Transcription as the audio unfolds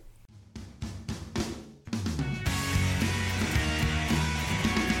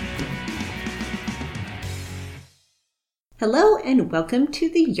Hello and welcome to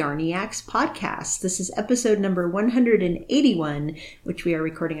the Yarniacs podcast. This is episode number 181, which we are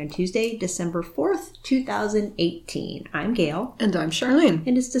recording on Tuesday, December 4th, 2018. I'm Gail. And I'm Charlene.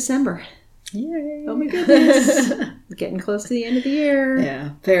 And it's December. Yay. Oh my goodness. Getting close to the end of the year.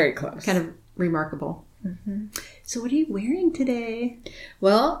 Yeah, very close. Kind of remarkable. Mm-hmm. So what are you wearing today?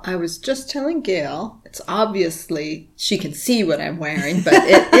 Well, I was just telling Gail, it's obviously, she can see what I'm wearing, but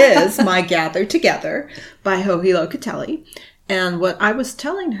it is my Gather Together by Joji Locatelli. And what I was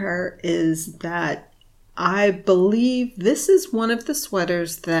telling her is that I believe this is one of the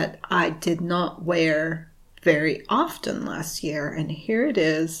sweaters that I did not wear very often last year. And here it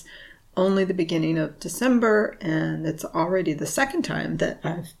is, only the beginning of December, and it's already the second time that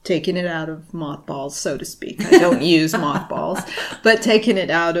I've taken it out of mothballs, so to speak. I don't use mothballs, but taken it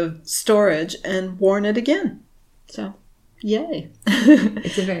out of storage and worn it again. So, yay.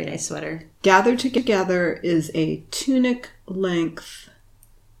 It's a very nice sweater. Gather Together is a tunic length.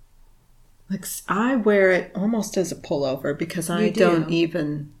 Like, I wear it almost as a pullover because I don't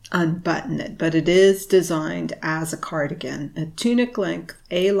even unbutton it, but it is designed as a cardigan, a tunic length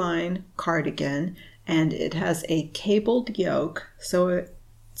A-line cardigan, and it has a cabled yoke, so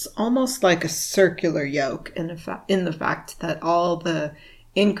it's almost like a circular yoke in the fact that all the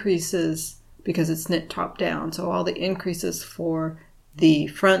increases, because it's knit top down, so all the increases for the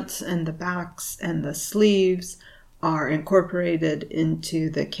fronts and the backs and the sleeves are incorporated into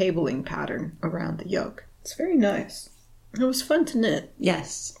the cabling pattern around the yoke. It's very nice. It was fun to knit.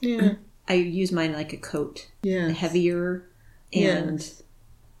 Yes. Yeah. I use mine like a coat. Yeah. Heavier and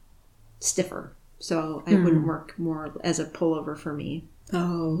stiffer. So it wouldn't work more as a pullover for me.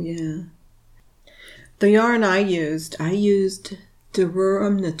 Oh, yeah. The yarn I used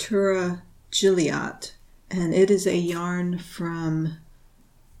Derurum Natura Gilliat. And it is a yarn from,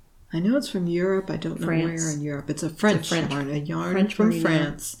 I know it's from Europe. I don't know where in Europe. It's a French yarn. A yarn from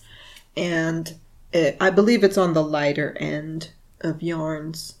France. And I believe it's on the lighter end of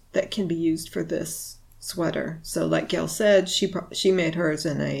yarns that can be used for this sweater. So like Gail said, she made hers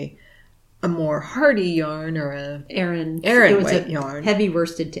in a more hardy yarn or a Aran weight yarn. Heavy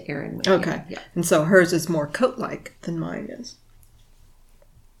worsted to Aran weight. Okay. Yeah. And so hers is more coat-like than mine is.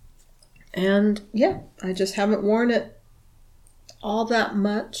 And yeah, I just haven't worn it all that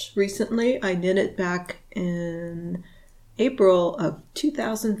much recently. I knit it back in April of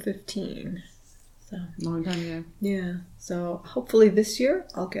 2015. So, long time ago. Yeah. So hopefully this year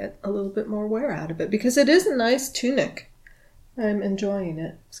I'll get a little bit more wear out of it because it is a nice tunic. I'm enjoying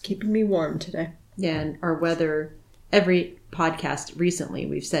it. It's keeping me warm today. Yeah, and our weather, every podcast recently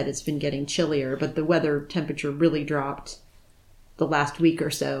we've said it's been getting chillier, but the weather temperature really dropped the last week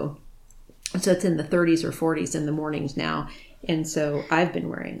or so. So it's in the 30s or 40s in the mornings now. And so I've been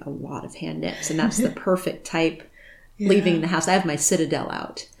wearing a lot of hand knits, and that's the perfect type. Yeah. Leaving the house. I have my Citadel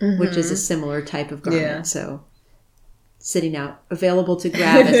out, which is a similar type of garment. Yeah. So sitting out, available to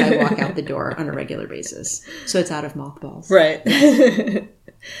grab as I walk out the door on a regular basis. So it's out of mothballs. Right.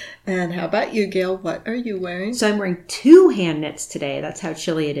 And how about you, Gail? What are you wearing? So I'm wearing two hand knits today. That's how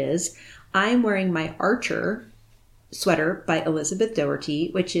chilly it is. I'm wearing my Archer sweater by Elizabeth Doherty,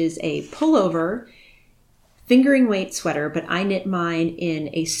 which is a pullover fingering weight sweater, but I knit mine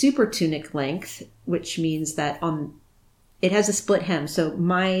in a super tunic length, which means that it has a split hem. So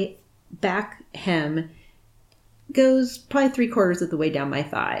my back hem goes probably 3/4 of the way down my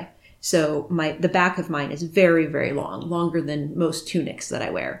thigh. So the back of mine is very, very long, longer than most tunics that I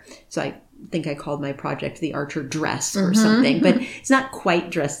wear. So I think I called my project the Archer dress or something, but it's not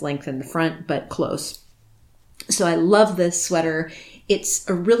quite dress length in the front, but close. So I love this sweater. It's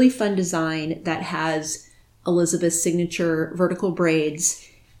a really fun design that has Elizabeth's signature vertical braids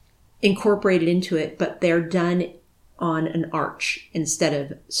incorporated into it, but they're done on an arch instead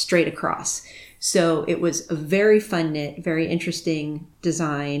of straight across. So it was a very fun knit, very interesting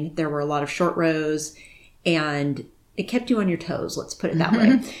design. There were a lot of short rows and it kept you on your toes, let's put it that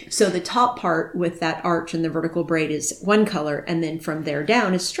way. So the top part with that arch and the vertical braid is one color, and then from there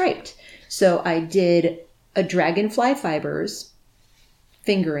down is striped. So I did a dragonfly fibers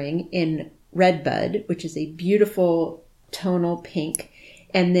fingering in Redbud, which is a beautiful tonal pink.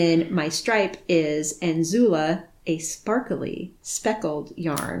 And then my stripe is Anzula, a sparkly speckled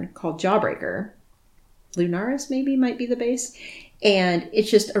yarn called Jawbreaker. Lunaris maybe might be the base. And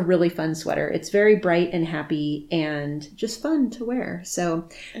it's just a really fun sweater. It's very bright and happy and just fun to wear. So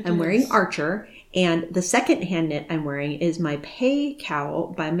I'm wearing Archer. And the second hand knit I'm wearing is my Pay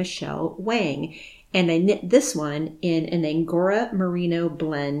Cowl by Michelle Wang. And I knit this one in an Angora Merino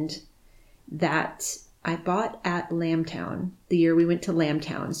blend that I bought at Lambtown the year we went to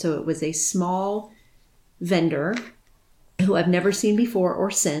Lambtown. So it was a small vendor who I've never seen before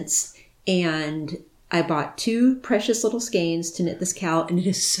or since. And I bought 2 precious little skeins to knit this cowl, and it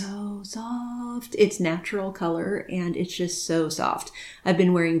is so soft. It's natural color, and it's just so soft. I've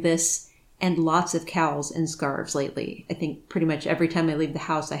been wearing this and lots of cowls and scarves lately. I think pretty much every time I leave the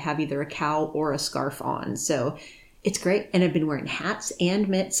house, I have either a cowl or a scarf on. So it's great. And I've been wearing hats and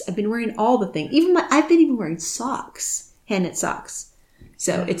mitts. I've been wearing all the things. I've been even wearing socks, hand knit socks.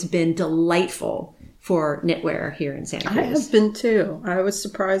 So it's been delightful for knitwear here in Santa Cruz. I have been too. I was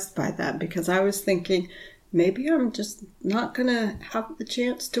surprised by that because I was thinking, maybe I'm just not going to have the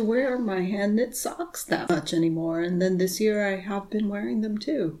chance to wear my hand knit socks that much anymore. And then this year I have been wearing them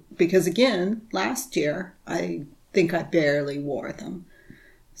too. Because again, last year, I think I barely wore them.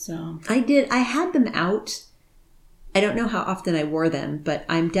 So I did. I had them out. I don't know how often I wore them, but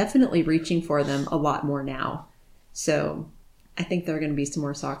I'm definitely reaching for them a lot more now. So I think there are going to be some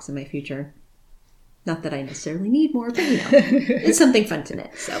more socks in my future. Not that I necessarily need more, but it's something fun to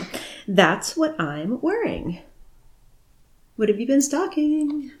knit. So that's what I'm wearing. What have you been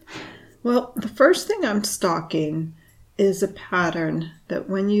stocking? Well, the first thing I'm stocking is a pattern that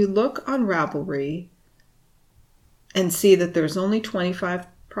when you look on Ravelry and see that there's only 25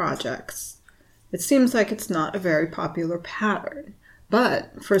 projects, it seems like it's not a very popular pattern.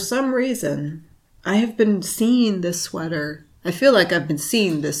 But for some reason, I have been seeing this sweater. I feel like I've been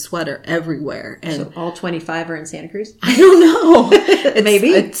seeing this sweater everywhere. And so all 25 are in Santa Cruz? I don't know. Maybe.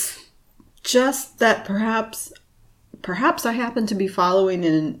 It's just that perhaps I happen to be following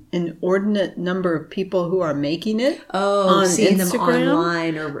an inordinate number of people who are making it on seeing Instagram. Them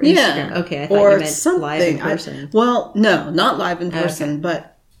online or Instagram. Yeah. Okay, I thought or you meant something. live in person. Well, no, not live in person, Okay.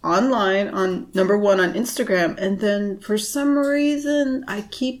 but online on number 1 on Instagram. And then for some reason, I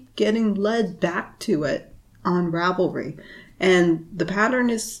keep getting led back to it on Ravelry. And the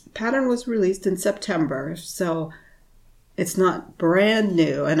pattern was released in September, so it's not brand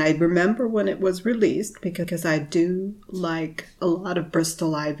new. And I remember when it was released because I do like a lot of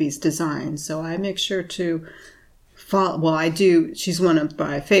Bristol Ivy's designs. So I make sure to follow. Well, I do. She's one of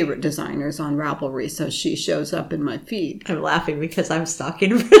my favorite designers on Ravelry, so she shows up in my feed. I'm laughing because I'm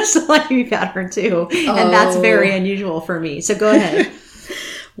stocking a Bristol Ivy pattern too, and that's very unusual for me. So go ahead.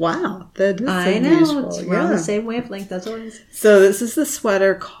 Wow, that is I unusual. know. We're on the same wavelength. That's always. So this is the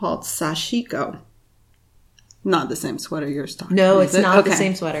sweater called Sashiko. Not the same sweater you're stocking. No, it's not the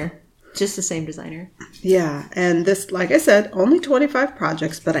same sweater. Just the same designer. Yeah, and this, like I said, only 25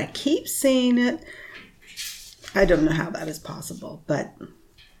 projects, but I keep seeing it. I don't know how that is possible, but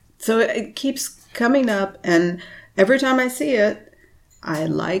so it keeps coming up, and every time I see it, I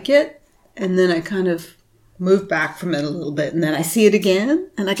like it, and then I kind of move back from it a little bit, and then I see it again,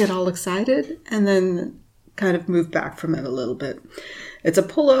 and I get all excited, and then kind of move back from it a little bit. It's a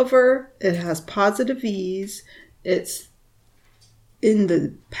pullover. It has positive ease. It's in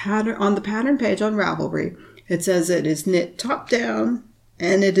the pattern on the pattern page on Ravelry. It says it is knit top down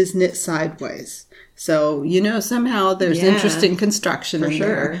and it is knit sideways. So somehow there's interesting construction in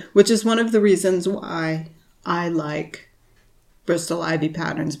there, which is one of the reasons why I like Bristol Ivy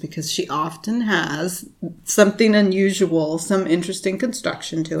patterns, because she often has something unusual, some interesting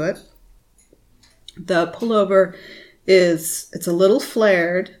construction to it. The pullover it's a little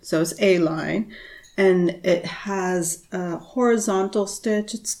flared, so it's A-line, and it has a horizontal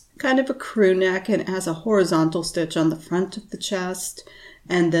stitch. It's kind of a crew neck, and it has a horizontal stitch on the front of the chest,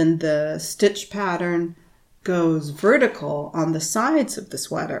 and then the stitch pattern goes vertical on the sides of the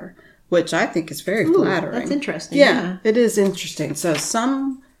sweater, which I think is very flattering. That's interesting. Yeah, it is interesting. So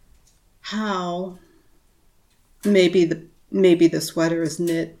somehow, maybe the sweater is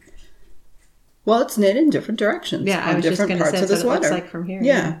knit. Well, it's knit in different directions. Yeah, I was just going to say that's what it looks like from here.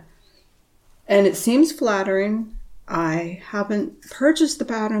 Yeah. And it seems flattering. I haven't purchased the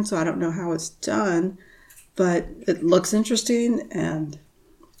pattern, so I don't know how it's done, but it looks interesting, and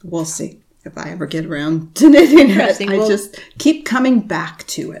we'll see if I ever get around to knitting it. I just keep coming back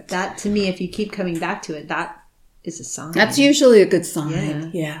to it. That, to me, if you keep coming back to it, that is a sign. That's usually a good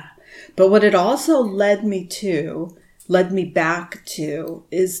sign. Yeah. But what it also led me back to,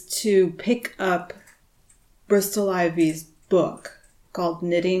 is to pick up Bristol Ivy's book called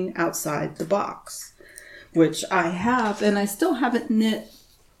Knitting Outside the Box, which I have, and I still haven't knit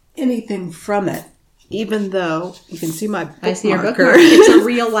anything from it, even though you can see my bookmarker. I see your bookmark. It's a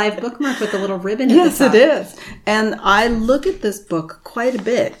real live bookmark with a little ribbon at the top. Yes, it is. And I look at this book quite a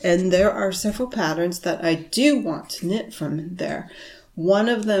bit, and there are several patterns that I do want to knit from there. One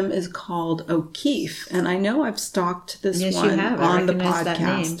of them is called O'Keefe, and I know I've stocked this one on the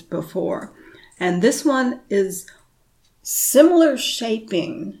podcast before. And this one is similar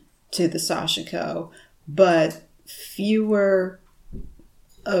shaping to the Sashiko, but fewer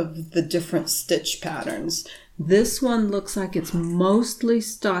of the different stitch patterns. This one looks like it's mostly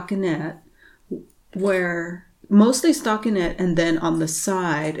stockinette, and then on the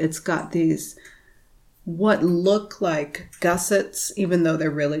side it's got these what look like gussets, even though they're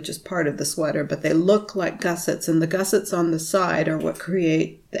really just part of the sweater, but they look like gussets, and the gussets on the side are what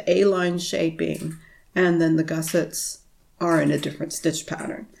create the A-line shaping, and then the gussets are in a different stitch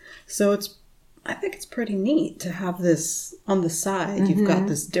pattern. So I think it's pretty neat to have this on the side. You've got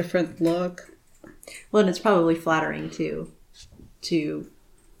this different look. Well, and it's probably flattering too, to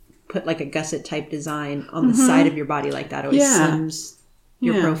put like a gusset type design on the side of your body like that. It always slims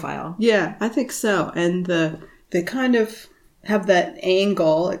your profile. Yeah, I think so. And they kind of have that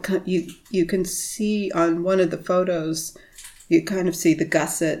angle. You can see on one of the photos, you kind of see the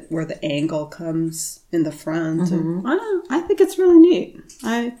gusset where the angle comes in the front. And I think it's really neat.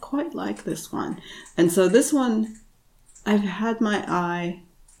 I quite like this one. And so this one, I've had my eye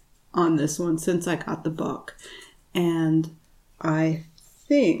on this one since I got the book. And I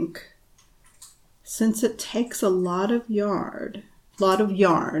think since it takes a lot of yarn.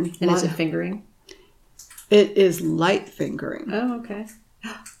 And is it fingering? It is light fingering. Oh, okay.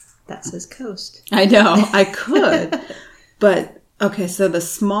 That says coast. I know. I could. But, okay, so the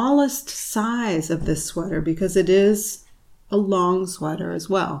smallest size of this sweater, because it is a long sweater as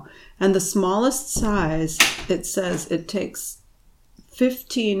well, and the smallest size, it says it takes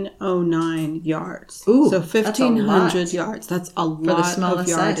 1,509 yards. Ooh, so 1,500 yards. That's a lot of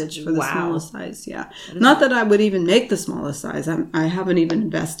yardage for the smallest size. Yeah. Not that I would even make the smallest size. I haven't even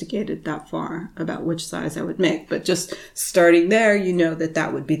investigated that far about which size I would make. But just starting there, you know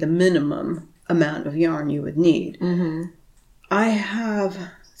that would be the minimum amount of yarn you would need. I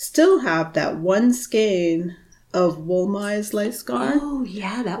still have that one skein of Woolmey's lace yarn. Oh,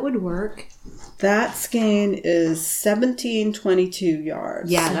 yeah, that would work. That skein is 1722 yards.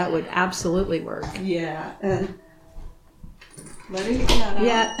 Yeah, that would absolutely work. Yeah, and letting it get out.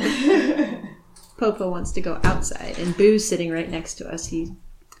 Yeah. Popo wants to go outside, and Boo's sitting right next to us. He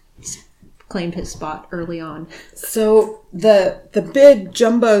claimed his spot early on. So the big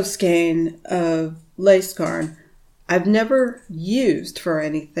jumbo skein of lace yarn, I've never used for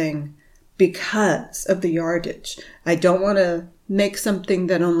anything because of the yardage. I don't want to make something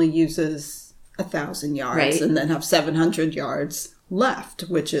that only uses 1,000 yards and then have 700 yards left,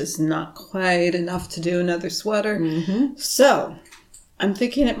 which is not quite enough to do another sweater. So I'm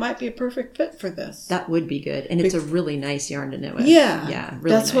thinking it might be a perfect fit for this. That would be good. And it's a really nice yarn to knit with. Yeah, really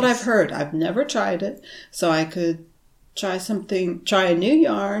that's what I've heard. I've never tried it. So I could try a new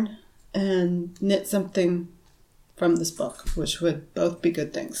yarn and knit something from this book, which would both be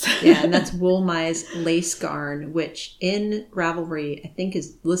good things. Yeah, and that's Woolmey's lace yarn, which in Ravelry, I think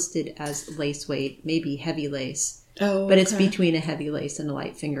is listed as lace weight, maybe heavy lace. Oh, but it's between a heavy lace and a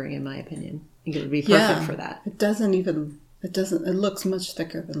light fingering, in my opinion. I think it would be perfect for that. It looks much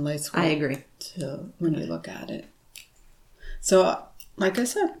thicker than lace weight. I agree. When you look at it. So, like I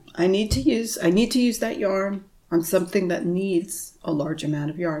said, I need to use that yarn on something that needs a large amount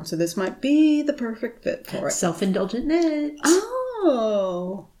of yarn. So this might be the perfect fit for it. Self-indulgent knit.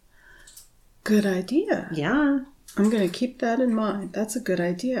 Oh, good idea. Yeah. I'm going to keep that in mind. That's a good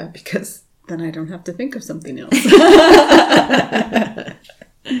idea because then I don't have to think of something else.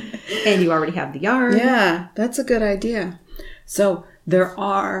 And you already have the yarn. Yeah, that's a good idea. So there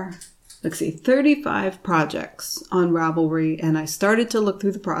are, 35 projects on Ravelry, and I started to look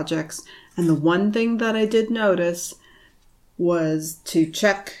through the projects. And the one thing that I did notice was to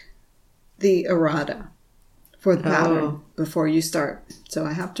check the errata for the pattern before you start. So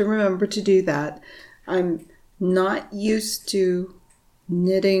I have to remember to do that. I'm not used to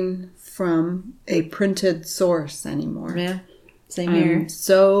knitting from a printed source anymore. Yeah, same here. I'm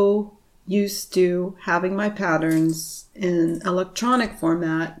so used to having my patterns in electronic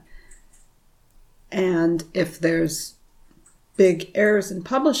format. And if there's big errors in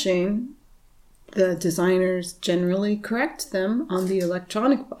publishing, the designers generally correct them on the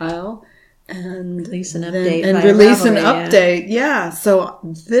electronic file and release an update. Yeah. So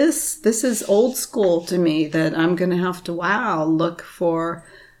this is old school to me, that I'm going to have to look for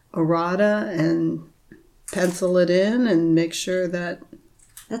errata and pencil it in and make sure that.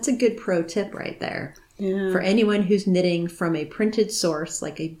 That's a good pro tip right there. Yeah. For anyone who's knitting from a printed source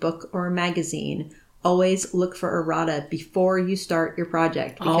like a book or a magazine, always look for errata before you start your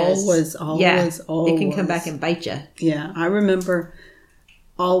project. Because, always. It can come back and bite you. Yeah, I remember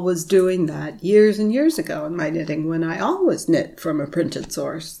always doing that years and years ago in my knitting when I always knit from a printed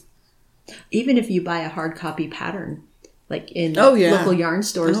source. Even if you buy a hard copy pattern, like in local yarn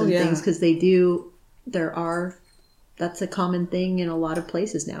stores and things, because there are that's a common thing in a lot of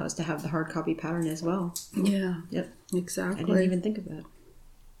places now, is to have the hard copy pattern as well. Yeah. Yep. Exactly. I didn't even think of that.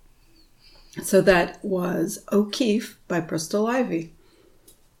 So that was O'Keefe by Bristol Ivy.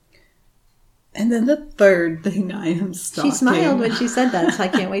 And then the third thing I am stalking. She smiled when she said that, so I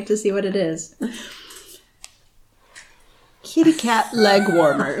can't wait to see what it is. Kitty cat leg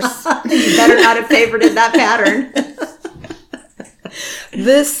warmers. You better not have favorited that pattern.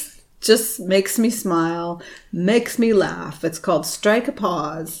 This just makes me smile, makes me laugh. It's called Strike a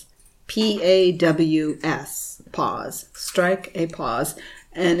Paws. Paws. Paws. Strike a Paws.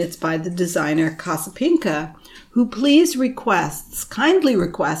 And it's by the designer CompassionKnit, who kindly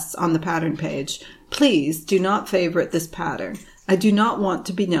requests on the pattern page, please do not favorite this pattern. I do not want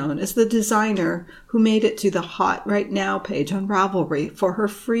to be known as the designer who made it to the Hot Right Now page on Ravelry for her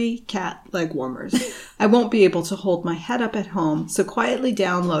free cat leg warmers. I won't be able to hold my head up at home, so quietly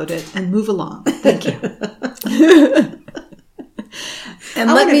download it and move along. Thank you. And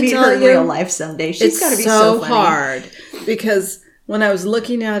I let me meet tell her you, in real life someday. She's got to be so funny. hard because when I was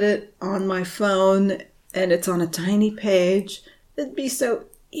looking at it on my phone and it's on a tiny page, it'd be so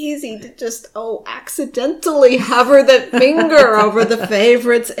easy to just, accidentally hover the finger over the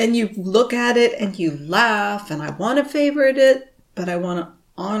favorites, and you look at it and you laugh, and I want to favorite it, but I want to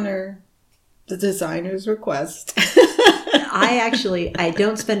honor the designer's request. I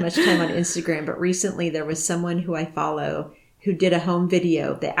don't spend much time on Instagram, but recently there was someone who I follow who did a home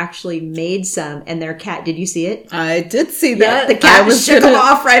video. They actually made some, and their cat, did you see it? I did see that. Yeah, the cat shook them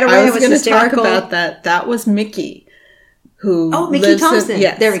off right away. I was going to talk about that. That was Mickey. Mickey Thompson.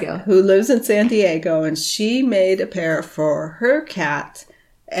 Yes, there we go. Who lives in San Diego, and she made a pair for her cat,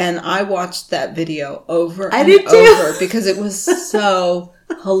 and I watched that video over and over because it was so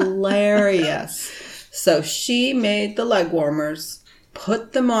hilarious. So she made the leg warmers,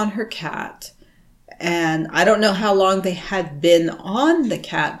 put them on her cat, and I don't know how long they had been on the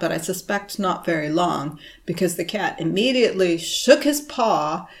cat, but I suspect not very long, because the cat immediately shook his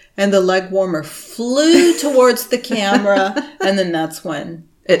paw and the leg warmer flew towards the camera, and then that's when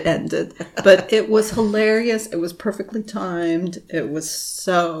it ended. But it was hilarious. It was perfectly timed. It was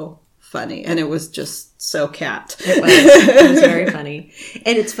so funny, and it was just so cat. It was very funny.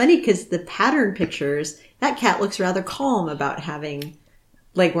 And it's funny because the pattern pictures, that cat looks rather calm about having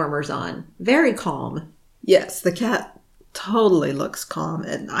leg warmers on. Very calm. Yes, the cat totally looks calm.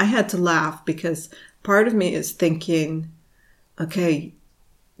 And I had to laugh because part of me is thinking, okay,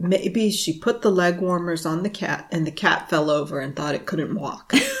 maybe she put the leg warmers on the cat and the cat fell over and thought it couldn't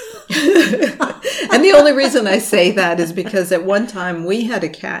walk. And the only reason I say that is because at one time we had a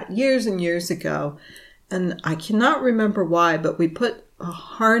cat years and years ago, and I cannot remember why, but we put a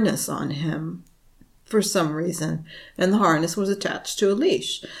harness on him for some reason, and the harness was attached to a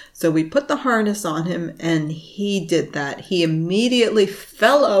leash. So we put the harness on him, and he did that. He immediately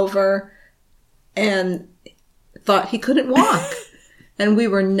fell over and thought he couldn't walk. And we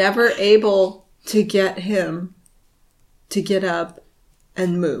were never able to get him to get up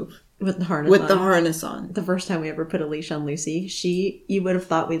and move. With the harness on. The first time we ever put a leash on Lucy, you would have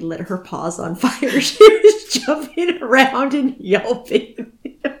thought we lit her paws on fire. She was jumping around and yelping.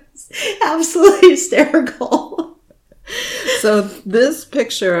 It was absolutely hysterical. So this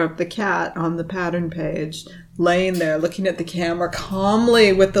picture of the cat on the pattern page, laying there looking at the camera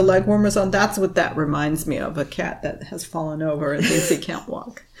calmly with the leg warmers on, that's what that reminds me of, a cat that has fallen over and thinks he can't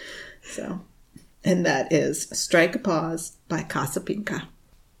walk. So, and that is Strike a Paws by CompassionKnit.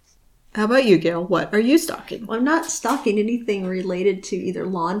 How about you, Gail? What are you stalking? Well, I'm not stalking anything related to either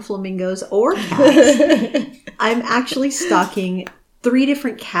lawn flamingos or cats. I'm actually stalking 3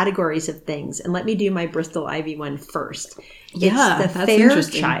 different categories of things. And let me do my Bristol Ivy one first. Yeah, it's the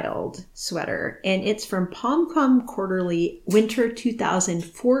Fairchild sweater. And it's from Pom Quarterly Winter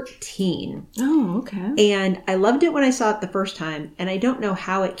 2014. Oh, okay. And I loved it when I saw it the first time. And I don't know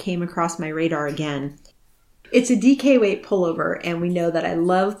how it came across my radar again. It's a DK weight pullover, and we know that I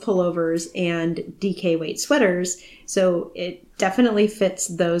love pullovers and DK weight sweaters, so it definitely fits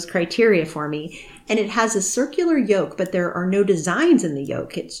those criteria for me. And it has a circular yoke, but there are no designs in the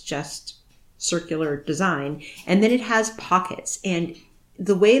yoke. It's just circular design. And then it has pockets, and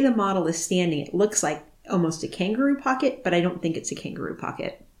the way the model is standing, it looks like almost a kangaroo pocket, but I don't think it's a kangaroo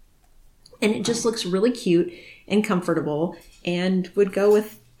pocket. And it just looks really cute and comfortable and would go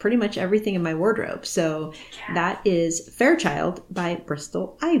with pretty much everything in my wardrobe. So that is Fairchild by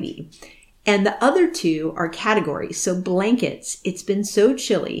Bristol Ivy. And the other 2 are categories. So blankets. It's been so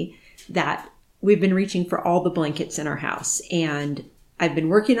chilly that we've been reaching for all the blankets in our house. And I've been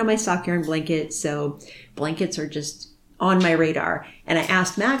working on my sock yarn blankets. So blankets are just on my radar. And I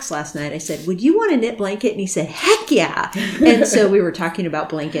asked Max last night, I said, would you want a knit blanket? And he said, heck yeah. And so we were talking about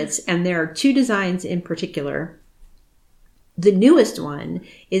blankets, and there are 2 designs in particular. The newest one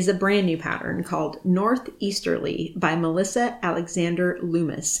is a brand new pattern called Northeasterly by Melissa Alexander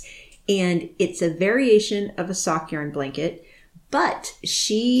Loomis. And it's a variation of a sock yarn blanket, but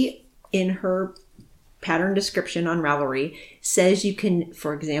she, in her pattern description on Ravelry, says you can,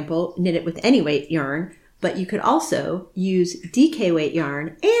 for example, knit it with any weight yarn, but you could also use DK weight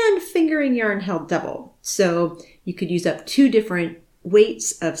yarn and fingering yarn held double. So you could use up 2 different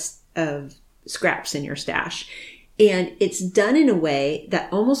weights of scraps in your stash. And it's done in a way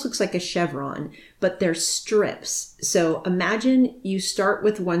that almost looks like a chevron, but they're strips. So imagine you start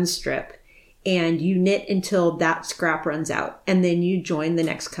with 1 strip and you knit until that scrap runs out. And then you join the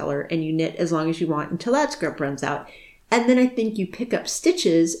next color and you knit as long as you want until that scrap runs out. And then I think you pick up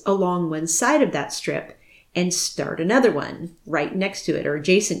stitches along one side of that strip and start another one right next to it or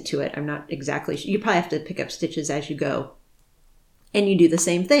adjacent to it. I'm not exactly sure. You probably have to pick up stitches as you go. And you do the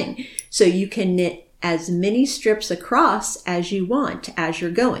same thing. So you can knit as many strips across as you want as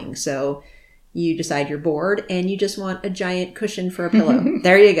you're going. So you decide you're bored and you just want a giant cushion for a pillow.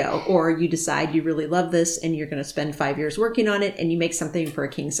 There you go. Or you decide you really love this and you're going to spend 5 years working on it and you make something for a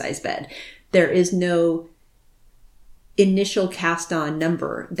king size bed. There is no initial cast on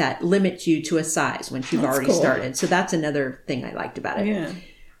number that limits you to a size once you've already started. So that's another thing I liked about it. Yeah.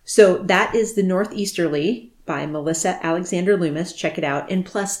 So that is the Northeasterly by Melissa Alexander Loomis. Check it out. And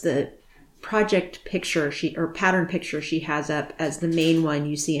plus the project picture pattern picture she has up as the main one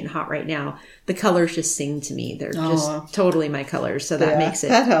you see in Hot right now. The colors just sing to me. They're just totally my colors. So that makes it.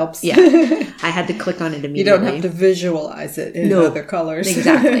 That helps. Yeah. I had to click on it immediately. You don't have to visualize it in other colors.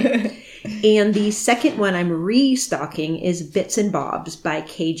 Exactly. And the second one I'm restocking is Bits and Bobs by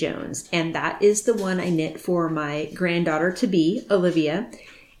Kay Jones. And that is the one I knit for my granddaughter-to-be, Olivia,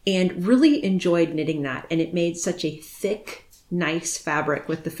 and really enjoyed knitting that. And it made such a thick, nice fabric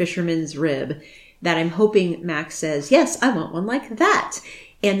with the fisherman's rib that I'm hoping Max says, yes, I want one like that.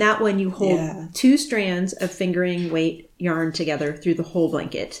 And that one you hold 2 strands of fingering weight yarn together through the whole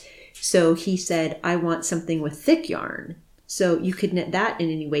blanket. So he said, I want something with thick yarn. So you could knit that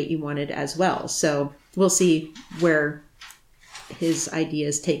in any weight you wanted as well. So we'll see where his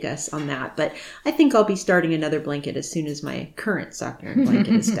ideas take us on that. But I think I'll be starting another blanket as soon as my current sock yarn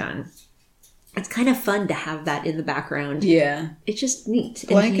blanket is done. It's kind of fun to have that in the background. Yeah. It's just neat.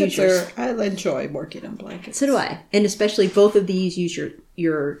 Blankets I enjoy working on blankets. So do I. And especially both of these use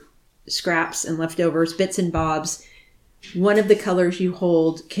your scraps and leftovers, bits and bobs. One of the colors you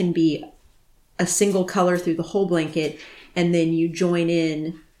hold can be a single color through the whole blanket, and then you join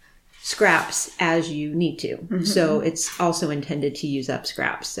in scraps as you need to. Mm-hmm. So it's also intended to use up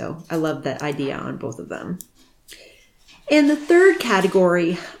scraps. So I love that idea on both of them. And the third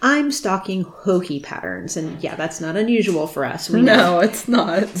category, I'm stocking Hohi patterns. And yeah, that's not unusual for us. No, it's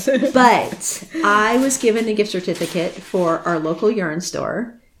not. But I was given a gift certificate for our local yarn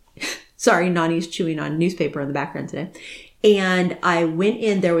store. Sorry, Nani's chewing on newspaper in the background today. And I went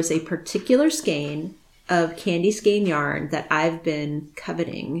in, there was a particular skein of candy skein yarn that I've been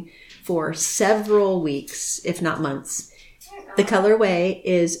coveting for several weeks, if not months. The colorway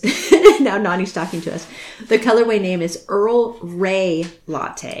is, now Nani's talking to us. The colorway name is Earl Ray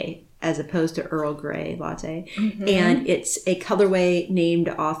Latte, as opposed to Earl Grey Latte. Mm-hmm. And it's a colorway named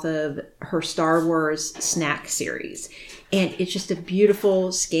off of her Star Wars snack series. And it's just a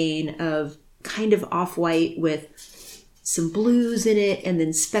beautiful skein of kind of off-white with some blues in it and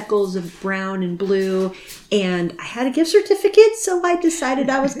then speckles of brown and blue. And I had a gift certificate, so I decided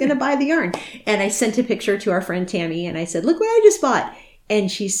I was going to buy the yarn. And I sent a picture to our friend Tammy and I said, look what I just bought.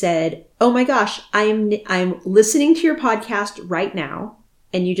 And she said, oh my gosh, I'm listening to your podcast right now.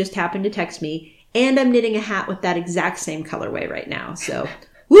 And you just happened to text me. And I'm knitting a hat with that exact same colorway right now. So,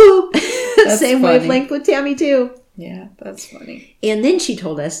 woo! Same wavelength with Tammy too. Yeah, that's funny. And then she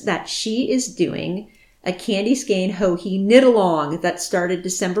told us that she is doing a candy skein Hohi knit along that started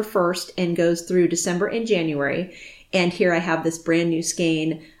December 1st and goes through December and January. And here I have this brand new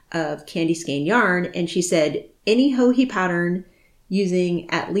skein of candy skein yarn. And she said, any Hohi pattern using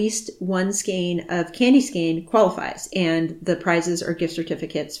at least one skein of candy skein qualifies. And the prizes are gift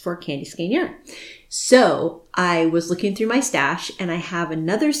certificates for candy skein yarn. So I was looking through my stash and I have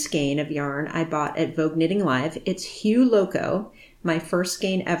another skein of yarn I bought at Vogue Knitting Live. It's Hue Loco, my first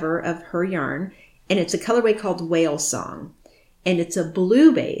skein ever of her yarn. And it's a colorway called Whale Song. And it's a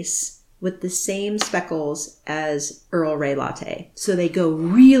blue base with the same speckles as Earl Ray Latte. So they go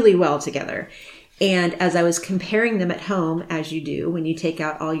really well together. And as I was comparing them at home, as you do when you take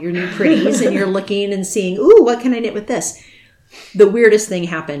out all your new pretties and you're looking and seeing, ooh, what can I knit with this? The weirdest thing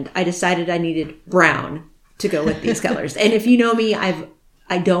happened. I decided I needed brown to go with these colors. And if you know me, I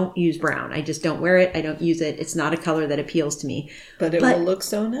don't use brown. I just don't wear it. I don't use it. It's not a color that appeals to me. But it will look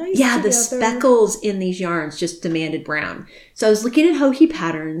so nice together. The speckles in these yarns just demanded brown. So I was looking at Hohi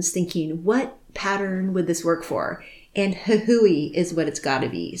patterns thinking, what pattern would this work for? And Hahui is what it's got to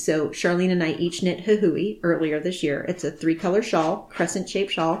be. So Charlene and I each knit Hahui earlier this year. It's a 3-color shawl,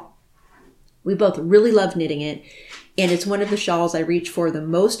 crescent-shaped shawl. We both really love knitting it. And it's one of the shawls I reach for the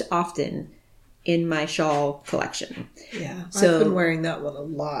most often in my shawl collection. Yeah, so, I've been wearing that one a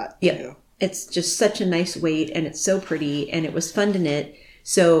lot. Yeah, it's just such a nice weight, and it's so pretty, and it was fun to knit.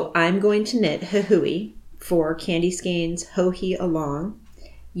 So I'm going to knit Hahui for Candy Skeins Hohi Along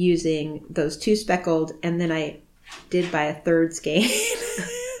using those 2 speckled, and then I did buy a 3rd skein.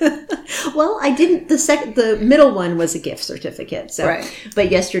 Well, I didn't. The middle one was a gift certificate. So, right.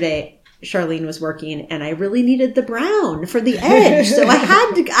 But yesterday Charlene was working, and I really needed the brown for the edge. So I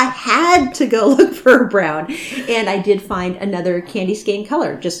had to go look for a brown. And I did find another candy skein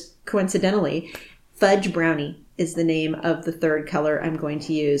color, just coincidentally. Fudge Brownie is the name of the 3rd color I'm going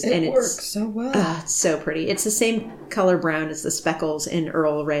to use. It works so well. It's so pretty. It's the same color brown as the speckles in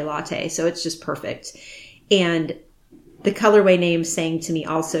Earl Grey Latte. So it's just perfect. And the colorway name sang to me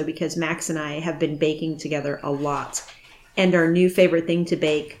also because Max and I have been baking together a lot. And our new favorite thing to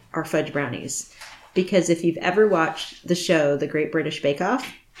bake are fudge brownies. Because if you've ever watched the show, The Great British Bake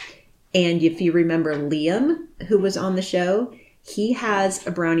Off, and if you remember Liam, who was on the show, he has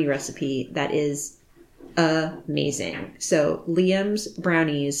a brownie recipe that is amazing. So Liam's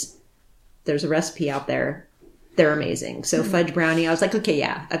brownies, there's a recipe out there. They're amazing. So fudge brownie, I was like, okay,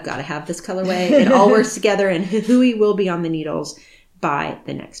 yeah, I've got to have this colorway. It all works together, and Hahui will be on the needles by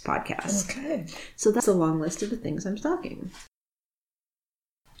the next podcast. Okay. So that's a long list of the things I'm stocking.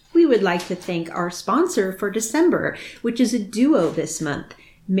 We would like to thank our sponsor for December, which is a duo this month.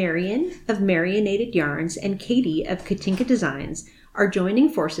 Marion of Marionated Yarns and Katie of Katinka Designs are joining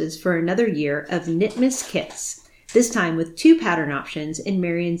forces for another year of Knitmas kits, this time with 2 pattern options in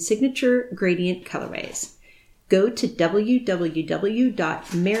Marion's signature gradient colorways. Go to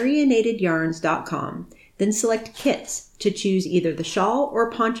www.marionatedyarns.com, then select kits to choose either the shawl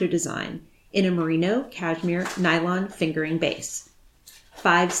or poncho design in a merino, cashmere, nylon fingering base.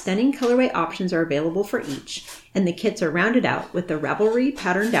 5 stunning colorway options are available for each, and the kits are rounded out with the Ravelry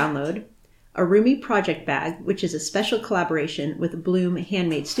pattern download, a roomy project bag, which is a special collaboration with Bloom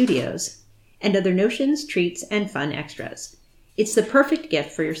Handmade Studios, and other notions, treats, and fun extras. It's the perfect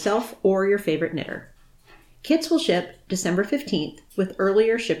gift for yourself or your favorite knitter. Kits will ship December 15th, with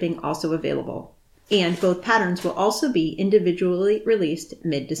earlier shipping also available. And both patterns will also be individually released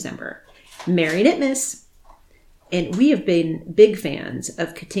mid-December. Merry Knitmas! And we have been big fans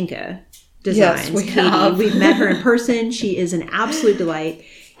of Katinka Designs. Yes, we have. We've met her in person. She is an absolute delight.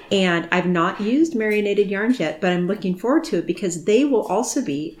 And I've not used Marionated Yarns yet, but I'm looking forward to it because they will also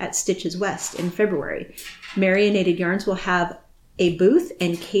be at Stitches West in February. Marionated Yarns will have a booth,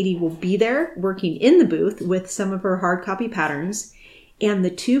 and Katie will be there working in the booth with some of her hard copy patterns. And the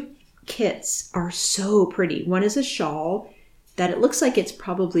 2 kits are so pretty. One is a shawl that it looks like it's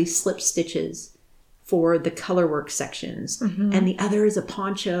probably slip stitches for the colorwork sections. Mm-hmm. And the other is a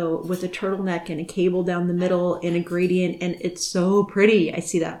poncho with a turtleneck and a cable down the middle and a gradient. And it's so pretty. I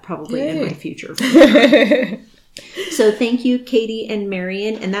see that probably in my future. So thank you, Katie and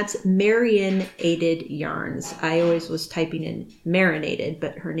Marion. And that's Marionated Yarns. I always was typing in marinated,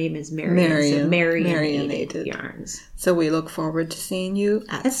 but her name is Marion. So Marionated Yarns. So we look forward to seeing you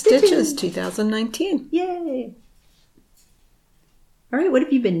at Stitches 2019. Yay! All right, what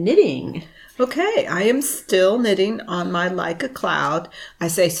have you been knitting? Okay, I am still knitting on my Like a Cloud. I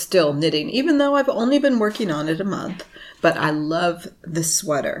say still knitting, even though I've only been working on it a month, but I love the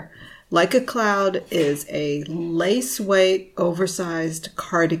sweater. Like a Cloud is a lace weight, oversized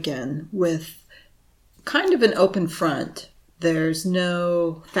cardigan with kind of an open front. There's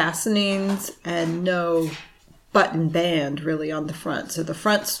no fastenings and no button band really on the front. So the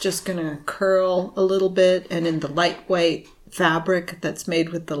front's just going to curl a little bit, and in the lightweight fabric that's made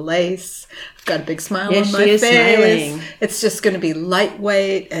with the lace, I've got a big smile on my face. Smiling. It's just going to be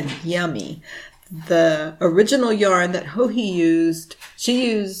lightweight and yummy. The original yarn that Hohi used,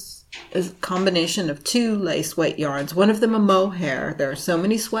 she used a combination of 2 lace weight yarns. One of them a mohair. There are so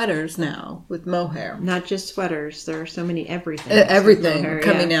many sweaters now with mohair. Not just sweaters. There are so many everything. Everything mohair,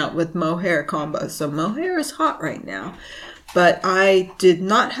 coming out with mohair combos. So mohair is hot right now. But I did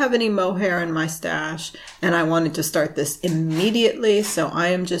not have any mohair in my stash, and I wanted to start this immediately, so I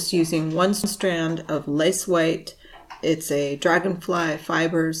am just using one strand of lace weight. It's a Dragonfly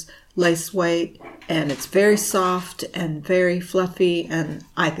Fibers lace weight, and it's very soft and very fluffy, and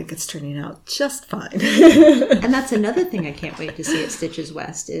I think it's turning out just fine. And that's another thing I can't wait to see at Stitches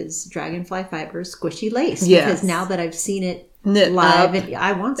West is Dragonfly Fibers squishy lace. Yes. Because now that I've seen it knit live, up,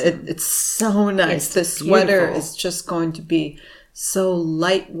 I want some. It's so nice. It's the sweater beautiful. is just going to be so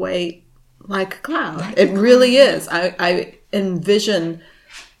lightweight, like a cloud. It really is. I envision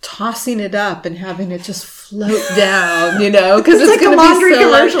tossing it up and having it just float down, because it's like going a to laundry be so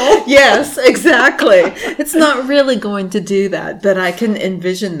commercial. Yes, exactly. It's not really going to do that, but I can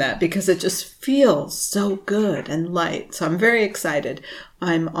envision that because it just feels so good and light. So I'm very excited.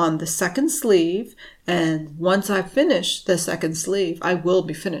 I'm on the second sleeve, and once I finish the second sleeve, I will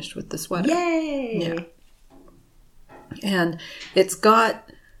be finished with the sweater. Yay! Yeah. And it's got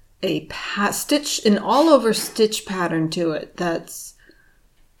a an all-over stitch pattern to it that's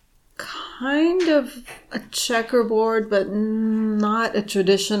kind of a checkerboard, but not a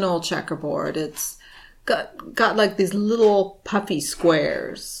traditional checkerboard. It's got like these little puffy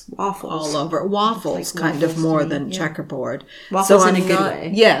squares. Waffles. All over. Waffles, like kind of more than checkerboard. Waffles in a good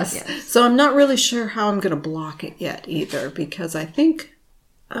way. Yes. So I'm not really sure how I'm going to block it yet either, because I think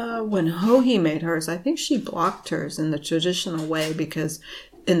when Hohi made hers, I think she blocked hers in the traditional way, because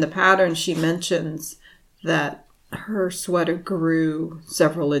in the pattern she mentions that her sweater grew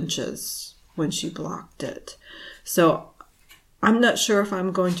several inches when she blocked it. So I'm not sure if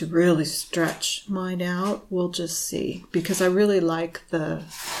I'm going to really stretch mine out. We'll just see, because I really like the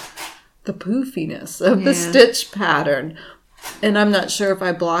poofiness of the stitch pattern. And I'm not sure if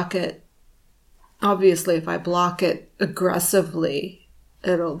I block it. Obviously, if I block it aggressively,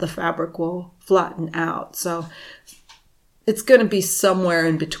 the fabric will flatten out. So it's going to be somewhere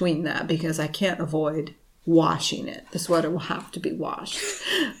in between that, because I can't avoid washing it. The sweater will have to be washed.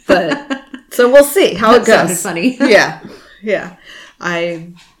 But so we'll see how it goes. Sounded funny. Yeah.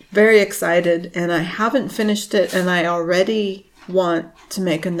 I'm very excited, and I haven't finished it, and I already want to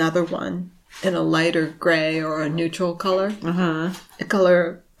make another one in a lighter gray or a neutral color. A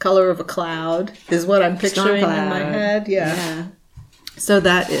color of a cloud is what I'm picturing in my head. Yeah. So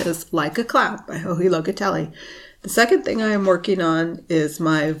that is Like a Cloud by Hohi Locatelli. The second thing I am working on is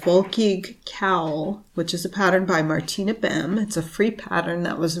my Volkig Cowl, which is a pattern by Martina Bem. It's a free pattern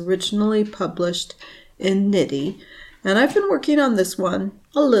that was originally published in Knitty. And I've been working on this one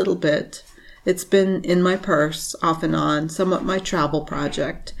a little bit. It's been in my purse off and on, somewhat my travel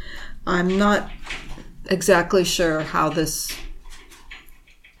project. I'm not exactly sure how this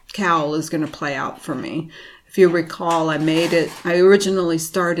cowl is going to play out for me. If you recall, I originally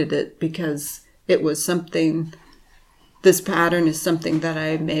started it because it was something... This pattern is something that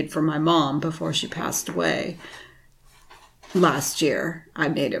I made for my mom before she passed away. Last year, I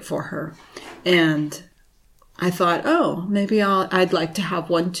made it for her. And I thought, maybe I'd like to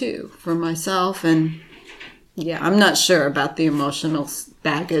have one too for myself. And yeah, I'm not sure about the emotional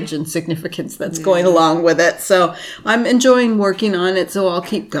baggage and significance that's going along with it. So I'm enjoying working on it, so I'll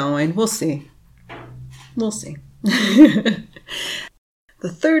keep going. We'll see. The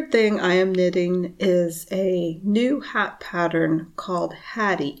third thing I am knitting is a new hat pattern called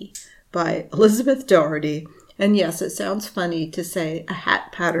Hattie by Elizabeth Doherty. And yes, it sounds funny to say a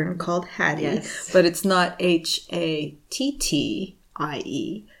hat pattern called Hattie, but it's not Hattie.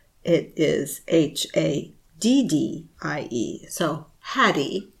 It is Haddie. So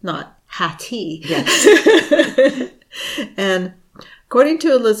Hattie, not Hattie. Yes. And according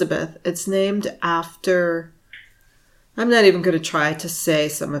to Elizabeth, it's named after... I'm not even going to try to say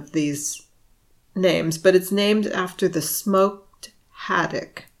some of these names, but it's named after the smoked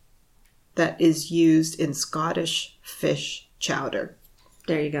haddock that is used in Scottish fish chowder.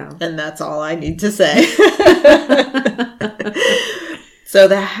 There you go. And that's all I need to say. So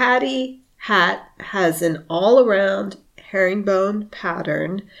the Hattie hat has an all-around herringbone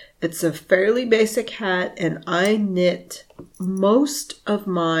pattern. It's a fairly basic hat, and I knit most of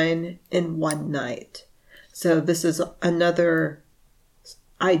mine in one night. So this is another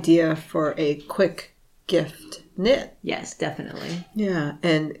idea for a quick gift knit. Yes, definitely. Yeah,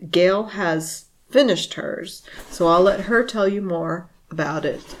 and Gail has finished hers, so I'll let her tell you more about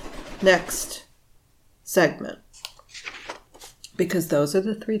it next segment. Because those are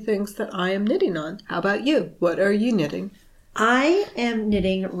the three things that I am knitting on. How about you? What are you knitting? I am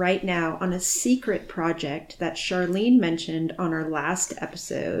knitting right now on a secret project that Charlene mentioned on our last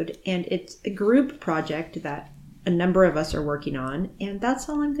episode, and it's a group project that a number of us are working on. And that's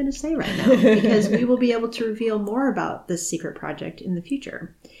all I'm going to say right now, because we will be able to reveal more about this secret project in the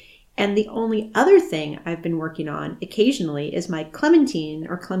future. And the only other thing I've been working on occasionally is my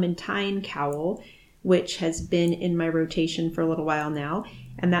Clementine cowl, which has been in my rotation for a little while now.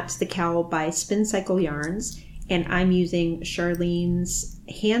 And that's the cowl by Spin Cycle Yarns. And I'm using Charlene's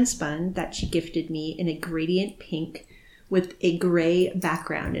hand spun that she gifted me in a gradient pink with a gray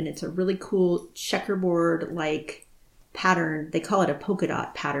background. And it's a really cool checkerboard-like pattern. They call it a polka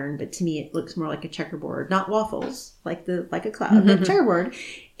dot pattern, but to me it looks more like a checkerboard. Not waffles, like a cloud, but checkerboard.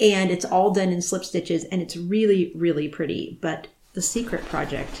 And it's all done in slip stitches, and it's really, really pretty. But the secret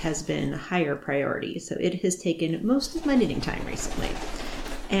project has been higher priority, so it has taken most of my knitting time recently.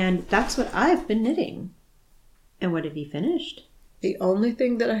 And that's what I've been knitting. And what have you finished? The only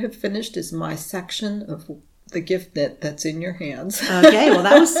thing that I have finished is my section of the gift knit that's in your hands. Okay, well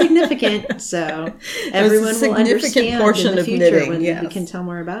that was significant. So everyone will understand portion in the of future knitting, when yes. we can tell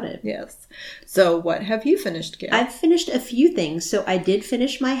more about it. Yes. So what have you finished, Gail? I've finished a few things. So I did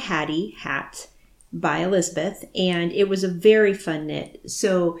finish my Hattie hat by Elizabeth, and it was a very fun knit.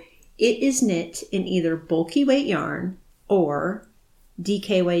 So it is knit in either bulky weight yarn or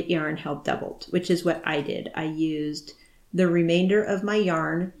DK weight yarn held doubled, which is what I did. I used the remainder of my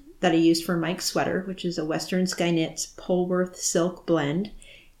yarn that I used for Mike's sweater, which is a Western Sky Knits Polworth silk blend,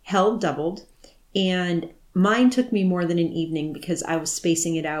 held doubled. And mine took me more than an evening because I was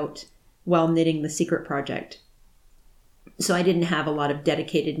spacing it out while knitting the secret project. So I didn't have a lot of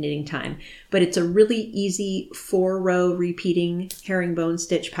dedicated knitting time, but it's a really easy 4-row repeating herringbone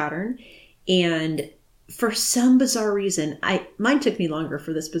stitch pattern. And for some bizarre reason, mine took me longer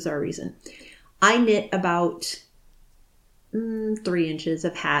for this bizarre reason. I knit about 3 inches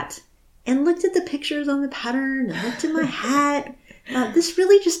of hat and looked at the pictures on the pattern and looked at my hat. This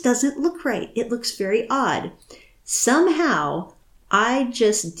really just doesn't look right. It looks very odd. Somehow, I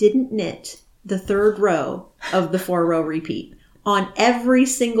just didn't knit the 3rd row of the 4-row repeat on every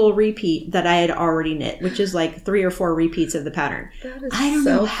single repeat that I had already knit, which is like 3 or 4 repeats of the pattern. That is I don't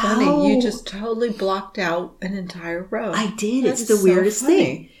know funny. how. You just totally blocked out an entire row. I did. That It's is the so weirdest funny.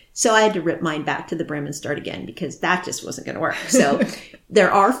 thing. So I had to rip mine back to the brim and start again because that just wasn't going to work. So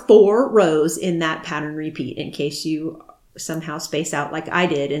there are 4 rows in that pattern repeat in case you somehow space out like I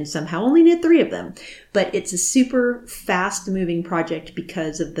did and somehow only knit 3 of them. But it's a super fast moving project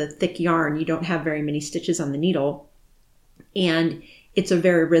because of the thick yarn. You don't have very many stitches on the needle. And it's a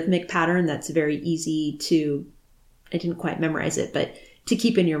very rhythmic pattern that's very easy to, I didn't quite memorize it, but to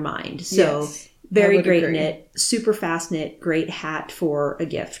keep in your mind. So yes, very great agree. knit, super fast knit, great hat for a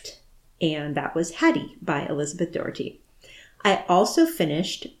gift. And that was Hattie by Elizabeth Doherty. I also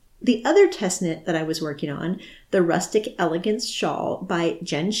finished the other test knit that I was working on, the Rustic Elegance Shawl by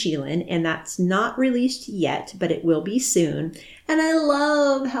Jen Sheelan, and that's not released yet, but it will be soon. And I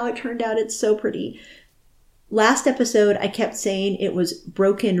love how it turned out. It's so pretty. Last episode, I kept saying it was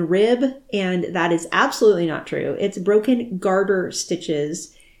broken rib, and that is absolutely not true. It's broken garter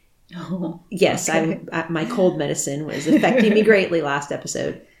stitches. Oh, yes, okay. My cold medicine was affecting me greatly last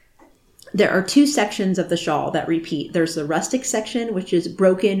episode. There are 2 sections of the shawl that repeat. There's the rustic section, which is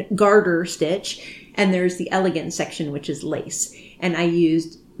broken garter stitch, and there's the elegant section, which is lace. And I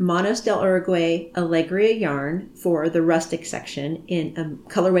used Manos del Uruguay Alegria yarn for the rustic section in a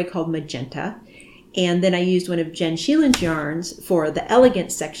colorway called Magenta. And then I used one of Jen Sheelan's yarns for the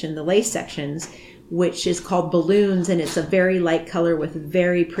elegant section, the lace sections, which is called Balloons, and it's a very light color with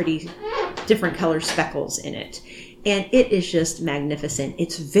very pretty different color speckles in it. And it is just magnificent.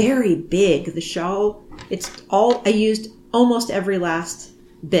 It's very big. The shawl, I used almost every last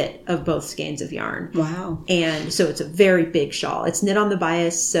bit of both skeins of yarn. Wow. And so it's a very big shawl. It's knit on the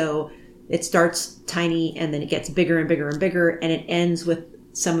bias, so it starts tiny and then it gets bigger and bigger and bigger, and it ends with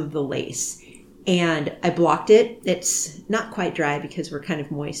some of the lace. And I blocked it. It's not quite dry because we're kind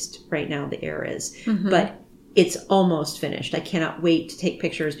of moist right now, the air is. Mm-hmm. But it's almost finished. I cannot wait to take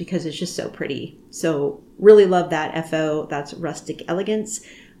pictures because it's just so pretty. So really love that FO. That's Rustic Elegance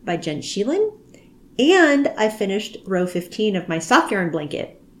by Jen Sheelan. And I finished row 15 of my soft yarn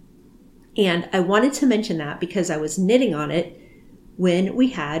blanket. And I wanted to mention that because I was knitting on it when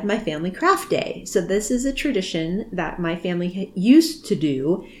we had my family craft day. So this is a tradition that my family used to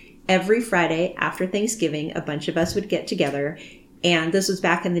do. Every Friday after Thanksgiving, a bunch of us would get together. And this was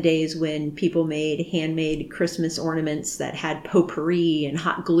back in the days when people made handmade Christmas ornaments that had potpourri and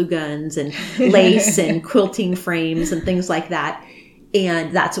hot glue guns and lace and quilting frames and things like that.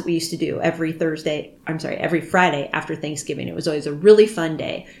 And that's what we used to do every Friday after Thanksgiving. It was always a really fun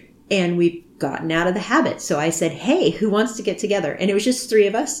day. And we've gotten out of the habit. So I said, hey, who wants to get together? And it was just 3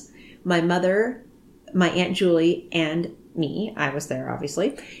 of us. My mother, my Aunt Julie and me. I was there,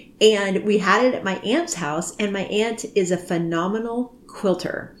 obviously. And we had it at my aunt's house, and my aunt is a phenomenal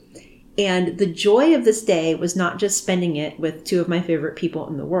quilter. And the joy of this day was not just spending it with two of my favorite people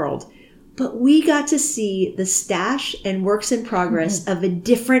in the world, but we got to see the stash and works in progress of a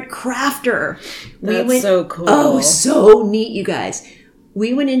different crafter. That's so cool. Oh, so neat, you guys.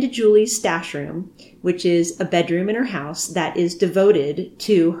 We went into Julie's stash room, which is a bedroom in her house that is devoted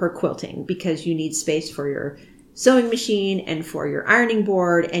to her quilting because you need space for your sewing machine and for your ironing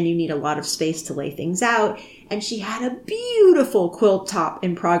board, and you need a lot of space to lay things out. And she had a beautiful quilt top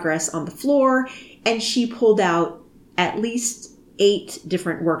in progress on the floor, and she pulled out at least 8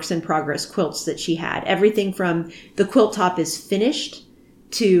 different works in progress quilts that she had. Everything from the quilt top is finished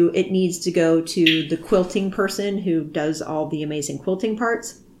to it needs to go to the quilting person who does all the amazing quilting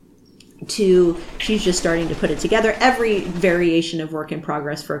parts, to she's just starting to put it together. Every variation of work in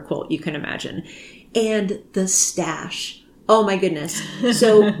progress for a quilt you can imagine. And the stash. Oh my goodness.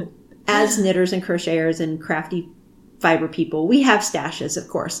 So as knitters and crocheters and crafty fiber people, we have stashes, of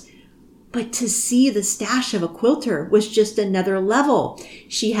course. But to see the stash of a quilter was just another level.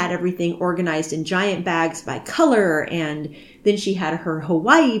 She had everything organized in giant bags by color, and then she had her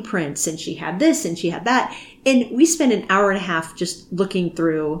Hawaii prints, and she had this and she had that. And we spent an hour and a half just looking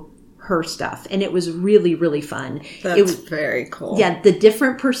through her stuff, and it was really, really fun. It was very cool. Yeah, the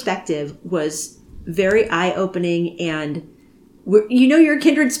different perspective was very eye-opening, and you're a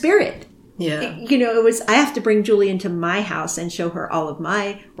kindred spirit. Yeah. It was, I have to bring Julie into my house and show her all of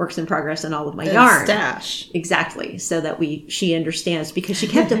my works in progress and all of my yarn. Stash. Exactly. So that she understands, because she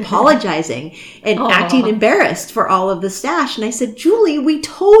kept apologizing and acting embarrassed for all of the stash. And I said, Julie, we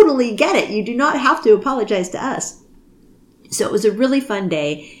totally get it. You do not have to apologize to us. So it was a really fun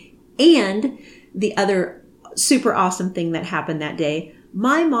day. And the other super awesome thing that happened that day,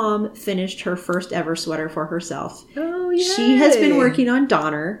 my mom finished her first ever sweater for herself. Oh, yay. She has been working on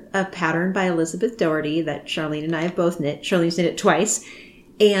Donner, a pattern by Elizabeth Doherty that Charlene and I have both knit. Charlene's knit it twice.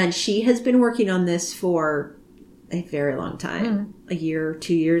 And she has been working on this for a very long time, a year,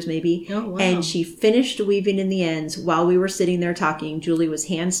 2 years maybe. Oh, wow. And she finished weaving in the ends while we were sitting there talking. Julie was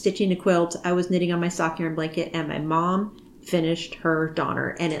hand stitching a quilt. I was knitting on my sock yarn blanket, and my mom finished her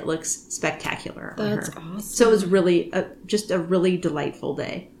Donner, and it looks spectacular on her. That's awesome. So it was really just a really delightful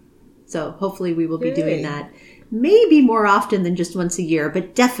day. So hopefully we will be doing that maybe more often than just once a year,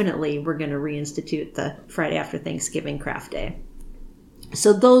 but definitely we're going to reinstitute the Friday after Thanksgiving craft day.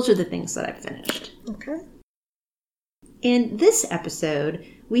 So those are the things that I've finished. Okay. In this episode,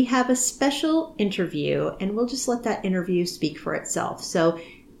 we have a special interview, and we'll just let that interview speak for itself. So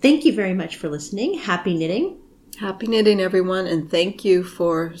thank you very much for listening. Happy knitting. Happy knitting, everyone, and thank you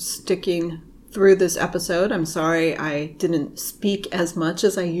for sticking through this episode. I'm sorry I didn't speak as much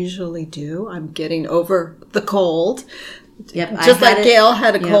as I usually do. I'm getting over the cold. Yep, just like Gail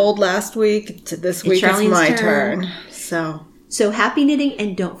had a cold last week. This week it's my turn. So happy knitting,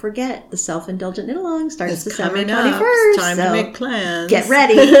 and don't forget the self-indulgent knit along starts December 21st. It's time to make plans. Get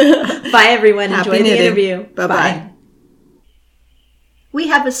ready. Bye, everyone. Enjoy the interview. Bye-bye. We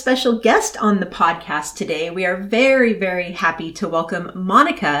have a special guest on the podcast today. We are very, very happy to welcome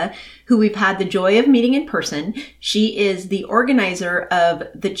Monika, who we've had the joy of meeting in person. She is the organizer of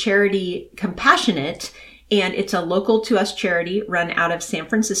the charity CompassionKnit, and it's a local to us charity run out of San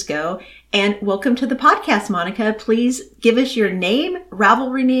Francisco. And welcome to the podcast, Monika. Please give us your name,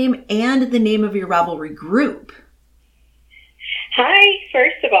 Ravelry name, and the name of your Ravelry group. Hi.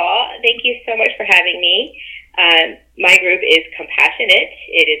 First of all, thank you so much for having me. My group is CompassionKnit.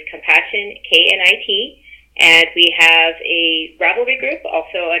 It is Compassion, K-N-I-T, and we have a Ravelry group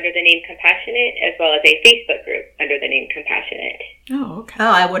also under the name CompassionKnit, as well as a Facebook group under the name CompassionKnit. Oh, okay.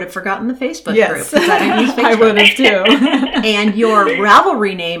 Oh, I would have forgotten the Facebook group. Yes, I don't use Facebook. I would have too. And your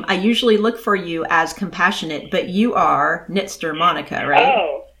Ravelry name, I usually look for you as CompassionKnit, but you are Knitster Monika, right?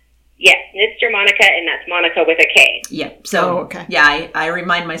 Oh. Yes, Knitster Monika, and that's Monika with a K. Yeah. So, okay. Yeah, I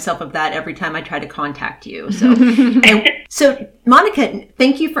remind myself of that every time I try to contact you. So, so Monika,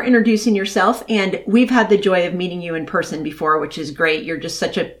 thank you for introducing yourself. And we've had the joy of meeting you in person before, which is great. You're just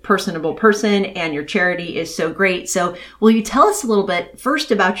such a personable person, and your charity is so great. So will you tell us a little bit first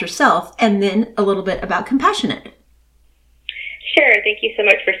about yourself, and then a little bit about CompassionKnit? Sure. Thank you so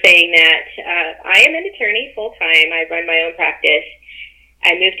much for saying that. I am an attorney full-time. I run my own practice.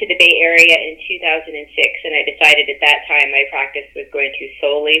 I moved to the Bay Area in 2006, and I decided at that time my practice was going to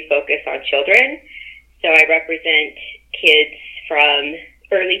solely focus on children. So I represent kids from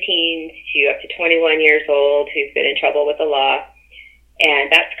early teens to up to 21 years old who've been in trouble with the law.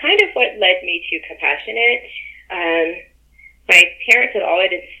 And that's kind of what led me to CompassionKnit. my parents had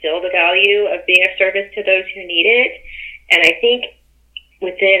always instilled the value of being of service to those who need it. And I think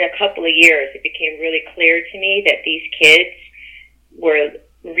within a couple of years, it became really clear to me that these kids were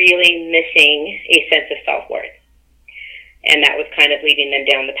really missing a sense of self-worth. And that was kind of leading them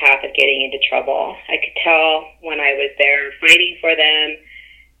down the path of getting into trouble. I could tell when I was there fighting for them,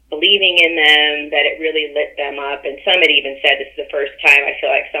 believing in them, that it really lit them up. And some had even said, this is the first time I feel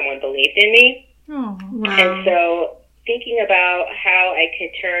like someone believed in me. Oh, wow. And so thinking about how I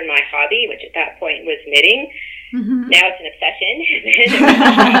could turn my hobby, which at that point was knitting, now it's an obsession,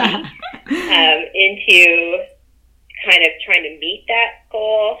 into kind of trying to meet that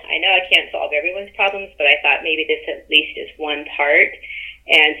goal. I know I can't solve everyone's problems, but I thought maybe this at least is one part.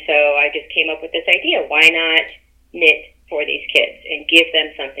 And so I just came up with this idea. Why not knit for these kids and give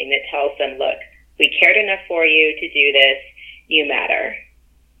them something that tells them, look, we cared enough for you to do this. You matter.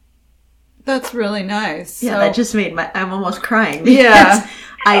 That's really nice. Yeah, that just made I'm almost crying. Yeah.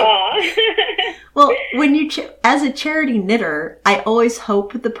 Well, when you, as a charity knitter, I always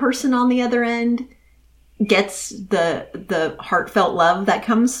hope the person on the other end gets the heartfelt love that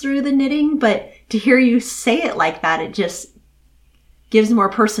comes through the knitting, but to hear you say it like that, it just gives more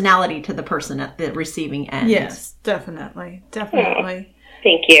personality to the person at the receiving end. Yes, definitely. Definitely.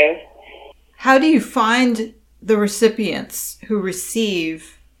 Thank you. How do you find the recipients who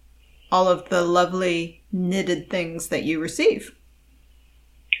receive all of the lovely knitted things that you receive?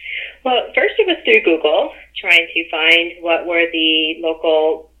 Well, first it was through Google, trying to find what were the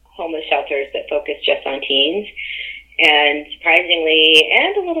local homeless shelters that focus just on teens. And surprisingly,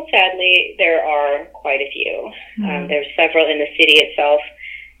 and a little sadly, there are quite a few. There's several in the city itself,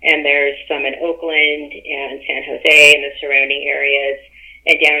 and there's some in Oakland and San Jose and the surrounding areas,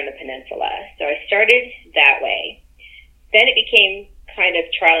 and down in the peninsula. So I started that way. Then it became kind of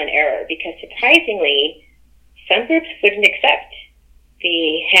trial and error, because surprisingly, some groups wouldn't accept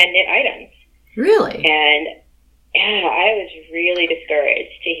the hand knit items. Really? And yeah, I was really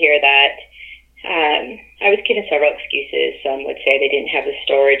discouraged to hear that. I was given several excuses. Some would say they didn't have the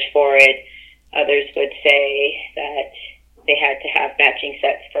storage for it. Others would say that they had to have matching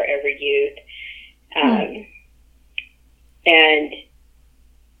sets for every youth. And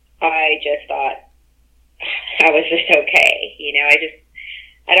I just thought I was just okay.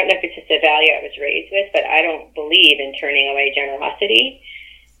 I don't know if it's just the value I was raised with, but I don't believe in turning away generosity.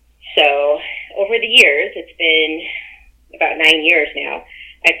 So over the years, it's been about 9 years now,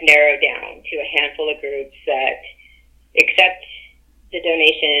 I've narrowed down to a handful of groups that accept the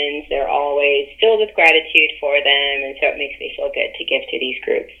donations. They're always filled with gratitude for them, and so it makes me feel good to give to these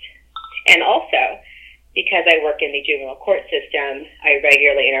groups. And also, because I work in the juvenile court system, I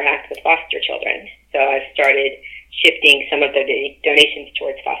regularly interact with foster children. So I've started shifting some of the donations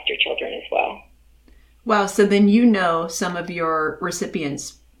towards foster children as well. Wow, so then some of your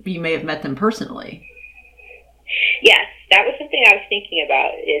recipients, you may have met them personally. Yes, that was something I was thinking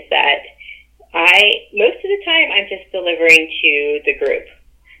about, is that most of the time I'm just delivering to the group,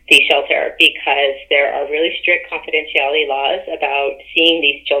 the shelter, because there are really strict confidentiality laws about seeing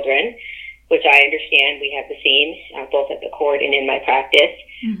these children, which I understand we have the same, both at the court and in my practice.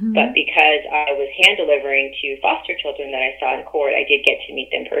 But because I was hand delivering to foster children that I saw in court, I did get to meet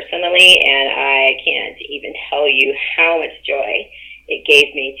them personally, and I can't even tell you how much joy it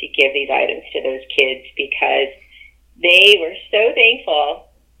gave me to give these items to those kids, because they were so thankful.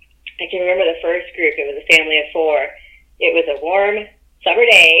 I can remember the first group. It was a family of 4. It was a warm summer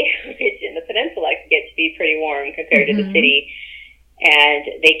day, which in the peninsula can get to be pretty warm compared to the city. And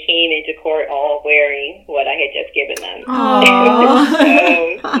they came into court all wearing what I had just given them. It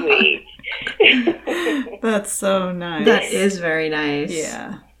was so sweet. That's so nice. That is very nice.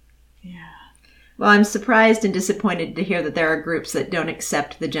 Yeah. Well, I'm surprised and disappointed to hear that there are groups that don't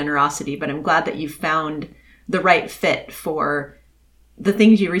accept the generosity, but I'm glad that you found the right fit for the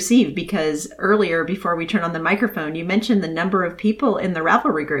things you receive, because earlier, before we turn on the microphone, you mentioned the number of people in the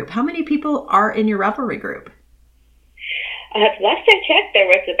Ravelry group. How many people are in your Ravelry group? Last I checked, there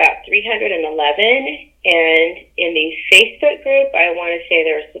was about 311, and in the Facebook group, I want to say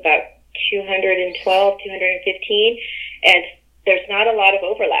there was about 212, 215, and there's not a lot of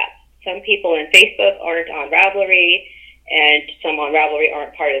overlap. Some people in Facebook aren't on Ravelry, and some on Ravelry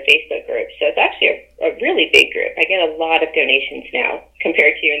aren't part of the Facebook group. So it's actually a really big group. I get a lot of donations now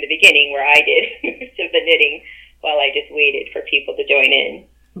compared to in the beginning, where I did most of the knitting while I just waited for people to join in.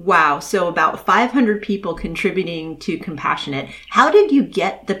 Wow. So about 500 people contributing to CompassionKnit. How did you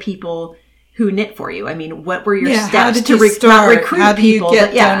get the people who knit for you? I mean, what were your steps to recruit how do you people?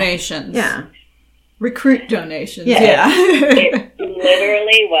 Get donations? Yeah. Recruit donations. Yeah. It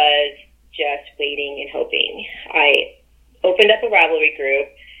literally was just waiting and hoping. opened up a Ravelry group.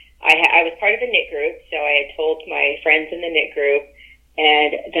 I was part of a knit group, so I had told my friends in the knit group,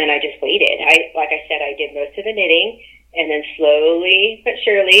 and then I just waited. Like I said, I did most of the knitting, and then slowly but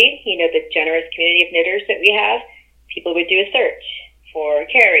surely, the generous community of knitters that we have, people would do a search for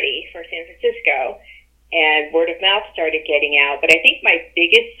charity for San Francisco, and word of mouth started getting out. But I think my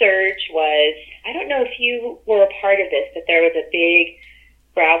biggest surge was, I don't know if you were a part of this, but there was a big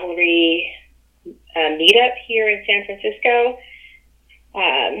Ravelry meetup here in San Francisco.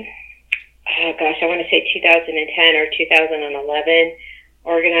 I want to say 2010 or 2011,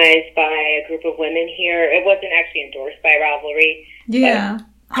 organized by a group of women here. It wasn't actually endorsed by Ravelry. Yeah,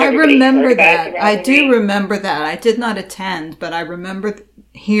 I remember that. I do remember that. I did not attend, but I remember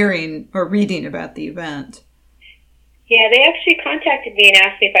hearing or reading about the event. Yeah, they actually contacted me and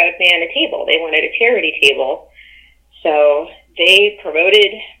asked me if I would man a table. They wanted a charity table. So they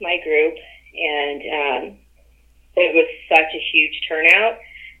promoted my group, and it was such a huge turnout,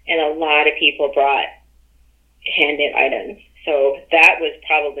 and a lot of people brought hand knit items. So that was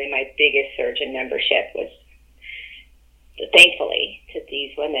probably my biggest surge in membership, was thankfully to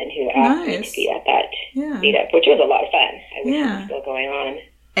these women who asked me to be at that meetup, which was a lot of fun. I wish it was still going on.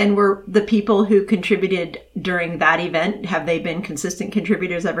 And were the people who contributed during that event, have they been consistent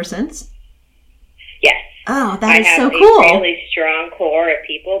contributors ever since? Yes. Oh, that is so cool. I have a really strong core of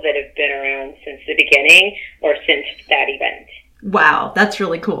people that have been around since the beginning or since that event. Wow, that's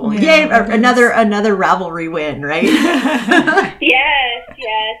really cool. Yeah, yay, another Ravelry win, right? Yes,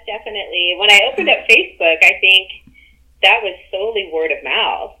 definitely. When I opened up Facebook, I think that was solely word of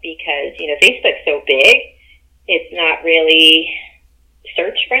mouth because, Facebook's so big, it's not really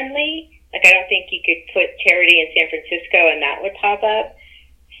search friendly. Like, I don't think you could put charity in San Francisco and that would pop up.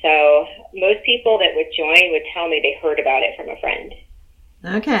 So most people that would join would tell me they heard about it from a friend.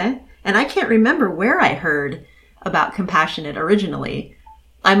 Okay. And I can't remember where I heard about CompassionKnit originally.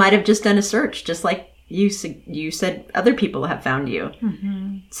 I might have just done a search, just like you said other people have found you.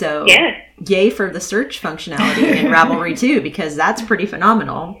 Mm-hmm. So yay for the search functionality in Ravelry too, because that's pretty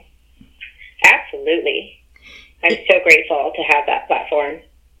phenomenal. Absolutely. I'm so grateful to have that platform.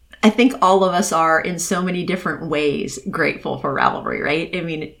 I think all of us are in so many different ways grateful for Ravelry, right? I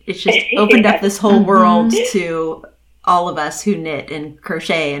mean, it's just opened up this whole world to all of us who knit and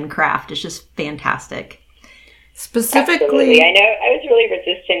crochet and craft. It's just fantastic. Specifically, absolutely. I know I was really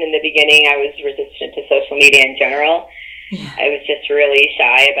resistant in the beginning. I was resistant to social media in general. Yeah. I was just really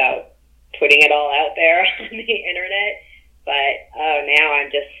shy about putting it all out there on the internet. But now I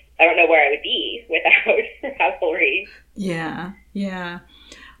don't know where I would be without Ravelry. Yeah.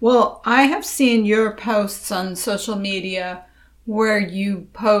 Well, I have seen your posts on social media where you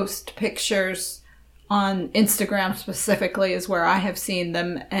post pictures on Instagram specifically is where I have seen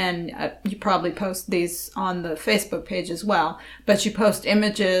them, and you probably post these on the Facebook page as well, but you post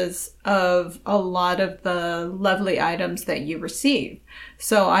images of a lot of the lovely items that you receive.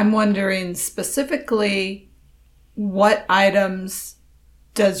 So I'm wondering specifically, what items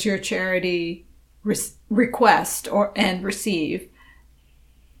does your charity request and receive?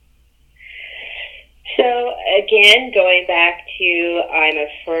 So, again, going back to, I'm a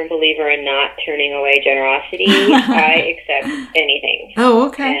firm believer in not turning away generosity. I accept anything. Oh,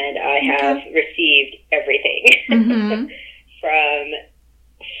 okay. And I have received everything. Mm-hmm. From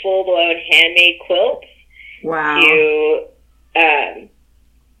full-blown handmade quilts to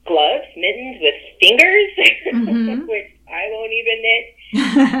gloves, mittens with fingers, which I won't even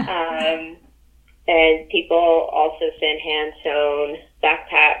knit. And people also send hand-sewn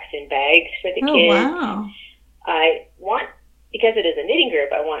backpacks and bags for the kids. Wow. Because it is a knitting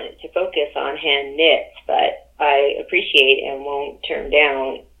group, I want it to focus on hand knits, but I appreciate and won't turn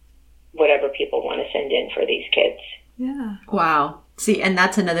down whatever people want to send in for these kids. Yeah. Wow. See, and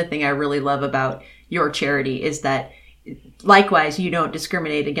that's another thing I really love about your charity is that, likewise, you don't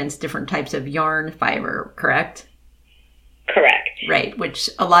discriminate against different types of yarn fiber, correct? Correct. Right, which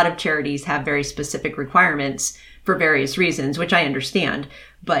a lot of charities have very specific requirements for various reasons, which I understand.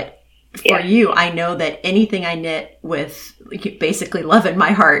 But for you, I know that anything I knit with basically love in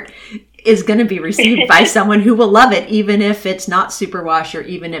my heart is going to be received by someone who will love it, even if it's not superwash or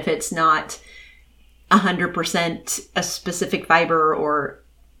even if it's not 100% a specific fiber or,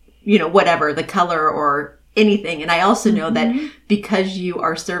 whatever, the color or anything. And I also know that because you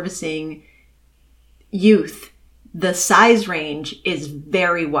are servicing youth, the size range is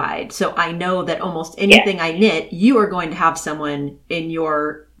very wide. So I know that almost anything I knit, you are going to have someone in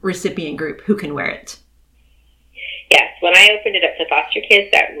your recipient group who can wear it. Yes. When I opened it up to foster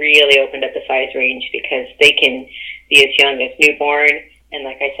kids, that really opened up the size range because they can be as young as newborn And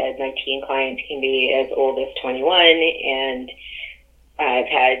like I said, my teen clients can be as old as 21, and I've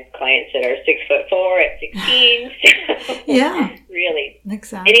had clients that are 6'4" at 16. So yeah, really,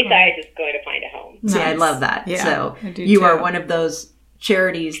 exactly. any size is going to find a home. Nice. See, I love that. Yeah, so you too. Are one of those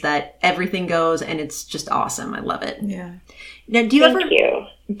charities that everything goes, and it's just awesome. I love it. Yeah. Thank Now, you.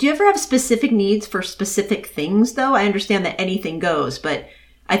 Do you ever have specific needs for specific things, though? I understand that anything goes, but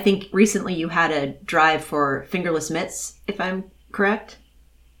I think recently you had a drive for fingerless mitts, if I'm correct?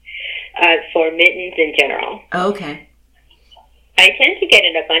 For mittens in general. Oh, okay. I tend to get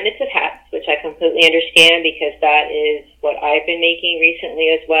an abundance of hats, which I completely understand because that is what I've been making recently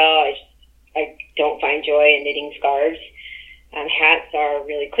as well. I don't find joy in knitting scarves. Hats are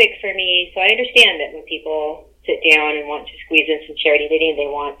really quick for me, so I understand that when people sit down and want to squeeze in some charity knitting, they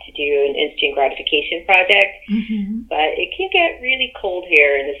want to do an instant gratification project. Mm-hmm. But it can get really cold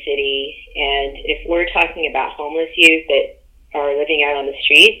here in the city, and if we're talking about homeless youth that are living out on the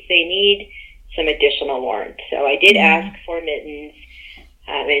streets, they need some additional warmth. So I did ask for mittens,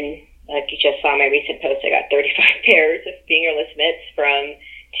 and like you just saw my recent post, I got 35 pairs of fingerless mitts from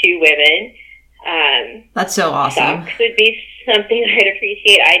 2 women. That's so awesome. Socks would be something I'd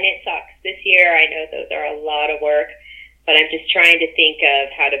appreciate. I knit socks this year. I know those are a lot of work, but I'm just trying to think of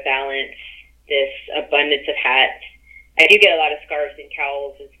how to balance this abundance of hats. I do get a lot of scarves and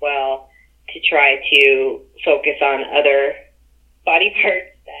cowls as well to try to focus on other body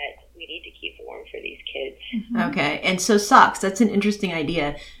parts that we need to keep warm for these kids. Mm-hmm. Okay. And so socks, that's an interesting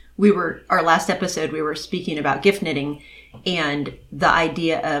idea. Our last episode, we were speaking about gift knitting and the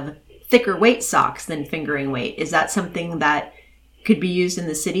idea of thicker weight socks than fingering weight. Is that something that could be used in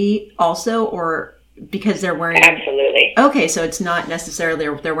the city also, or because they're wearing... Absolutely. Okay, so it's not necessarily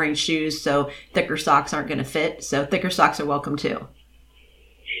they're wearing shoes, so thicker socks aren't going to fit. So thicker socks are welcome too.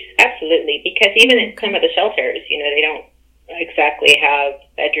 Absolutely, because even in some of the shelters, they don't exactly have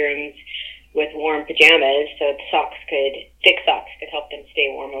bedrooms with warm pajamas, so thick socks could help them stay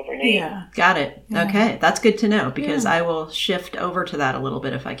warm overnight. Yeah, got it. Yeah. Okay, that's good to know because I will shift over to that a little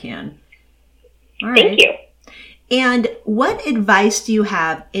bit if I can. All right. Thank you. And what advice do you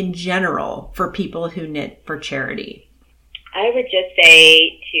have in general for people who knit for charity? I would just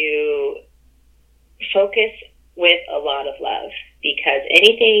say to focus with a lot of love, because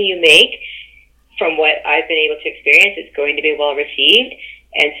anything you make, from what I've been able to experience, is going to be well received.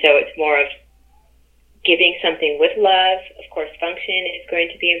 And so it's more of giving something with love. Of course, function is going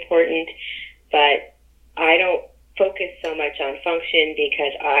to be important, but I don't focus so much on function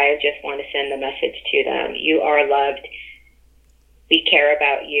because I just want to send the message to them. You are loved. We care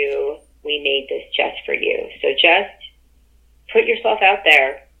about you. We made this just for you. So just put yourself out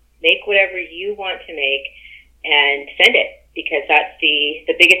there. Make whatever you want to make and send it, because that's the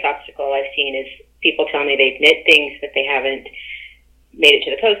biggest obstacle I've seen is people tell me they've knit things, but they haven't made it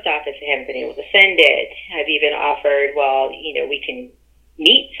to the post office. They haven't been able to send it. I've even offered, we can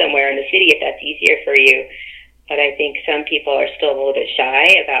meet somewhere in the city if that's easier for you. But I think some people are still a little bit shy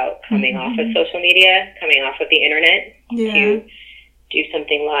about coming off of social media, coming off of the internet to do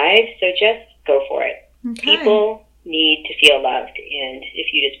something live. So just go for it. Okay. People need to feel loved. And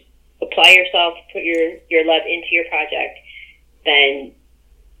if you just apply yourself, put your love into your project, then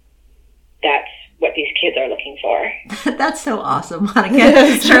that's what these kids are looking for. That's so awesome,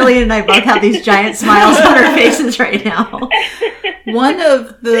 Monika. Shirley and I both have these giant smiles on our faces right now. One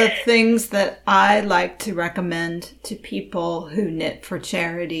of the things that I like to recommend to people who knit for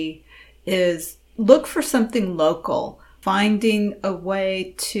charity is look for something local. Finding a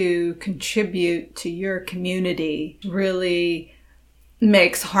way to contribute to your community really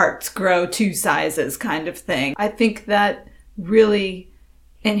makes hearts grow 2 sizes kind of thing. I think that really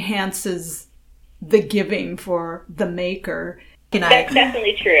enhances the giving for the maker. That's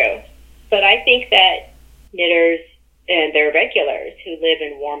definitely true. But I think that knitters and their regulars who live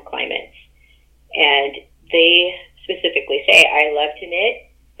in warm climates, and they specifically say, I love to knit,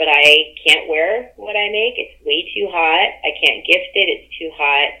 but I can't wear what I make. It's way too hot. I can't gift it. It's too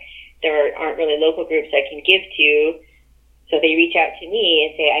hot. There aren't really local groups I can give to. So they reach out to me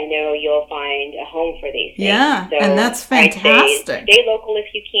and say, I know you'll find a home for these things. Yeah, so and that's fantastic. I'd say stay local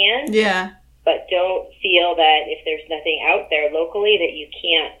if you can. Yeah. But don't feel that if there's nothing out there locally that you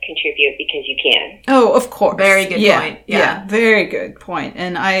can't contribute because you can. Oh, of course. Very good point. Yeah, very good point.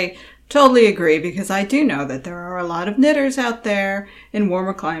 And I totally agree, because I do know that there are a lot of knitters out there in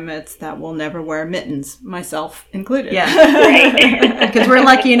warmer climates that will never wear mittens, myself included. Yeah. Because we're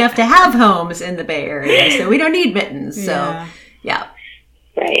lucky enough to have homes in the Bay Area, so we don't need mittens. So, yeah.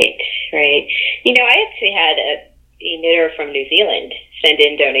 Right. I actually had a knitter from New Zealand send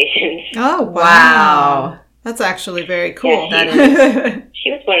in donations. Oh, wow. That's actually very cool. Yeah, she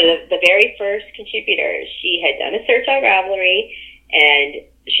was one of the very first contributors. She had done a search on Ravelry, and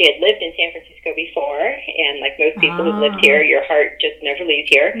she had lived in San Francisco before. And like most people who've lived here, your heart just never leaves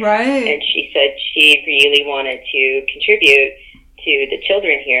here. Right. And she said she really wanted to contribute to the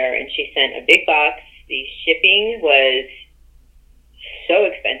children here, and she sent a big box. The shipping was so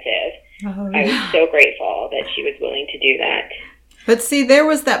expensive. I was so grateful that she was willing to do that. But see, there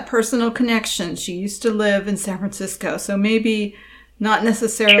was that personal connection. She used to live in San Francisco, so maybe not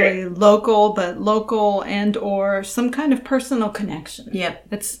necessarily local, but local and or some kind of personal connection. Yep.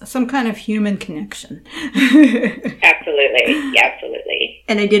 It's some kind of human connection. Absolutely. Absolutely.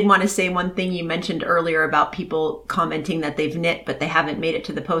 And I did want to say one thing you mentioned earlier about people commenting that they've knit, but they haven't made it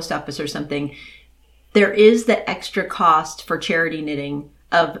to the post office or something. There is the extra cost for charity knitting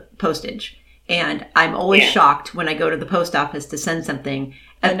of postage. And I'm always shocked when I go to the post office to send something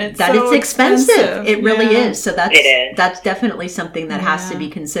and it's expensive. It really is. So it is. That's definitely something that has to be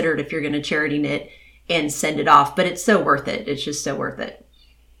considered if you're going to charity knit and send it off. But it's so worth it. It's just so worth it.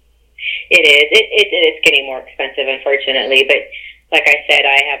 It is. It is getting more expensive, unfortunately. But like I said,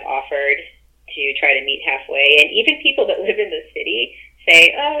 I have offered to try to meet halfway. And even people that live in the city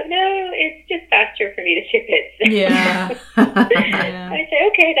say, oh, no, it's just faster for me to ship it. Yeah. I say,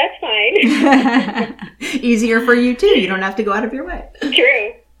 okay, that's fine. Easier for you, too. You don't have to go out of your way.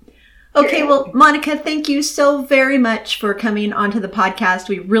 True. Okay, well, Monika, thank you so very much for coming onto the podcast.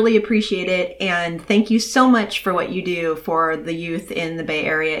 We really appreciate it. And thank you so much for what you do for the youth in the Bay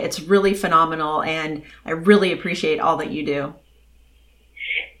Area. It's really phenomenal, and I really appreciate all that you do.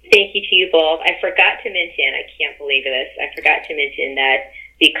 Thank you to you both. I forgot to mention, I can't believe this, I forgot to mention that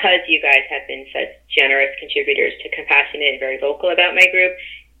because you guys have been such generous contributors to CompassionKnit and very vocal about my group,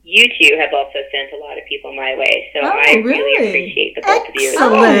 you two have also sent a lot of people my way. So I really appreciate the both of you as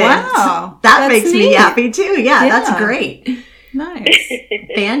well. Oh, wow. That makes me happy too. Yeah, that's great. Nice.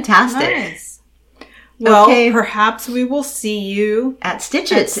 Fantastic. Nice. Well, perhaps we will see you at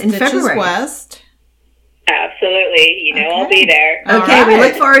Stitches in February. West. Absolutely. You know, I'll be there. Okay, we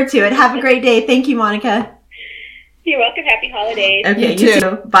look forward to it. Have a great day. Thank you, Monika. You're welcome. Happy holidays. Okay, you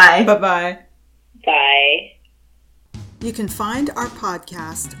too. Bye. Bye-bye. Bye. You can find our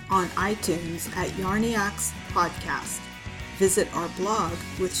podcast on iTunes at Yarniacs Podcast. Visit our blog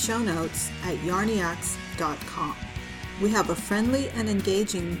with show notes at yarniacs.com. We have a friendly and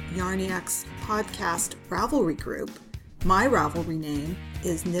engaging Yarniacs podcast Ravelry group. My Ravelry name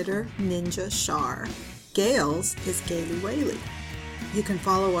is Knitter Ninja Shar. Gail's is Gaily Whaley. You can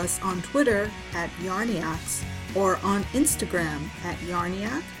follow us on Twitter at Yarniacs or on Instagram at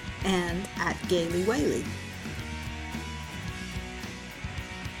Yarniac and at Gaily Whaley.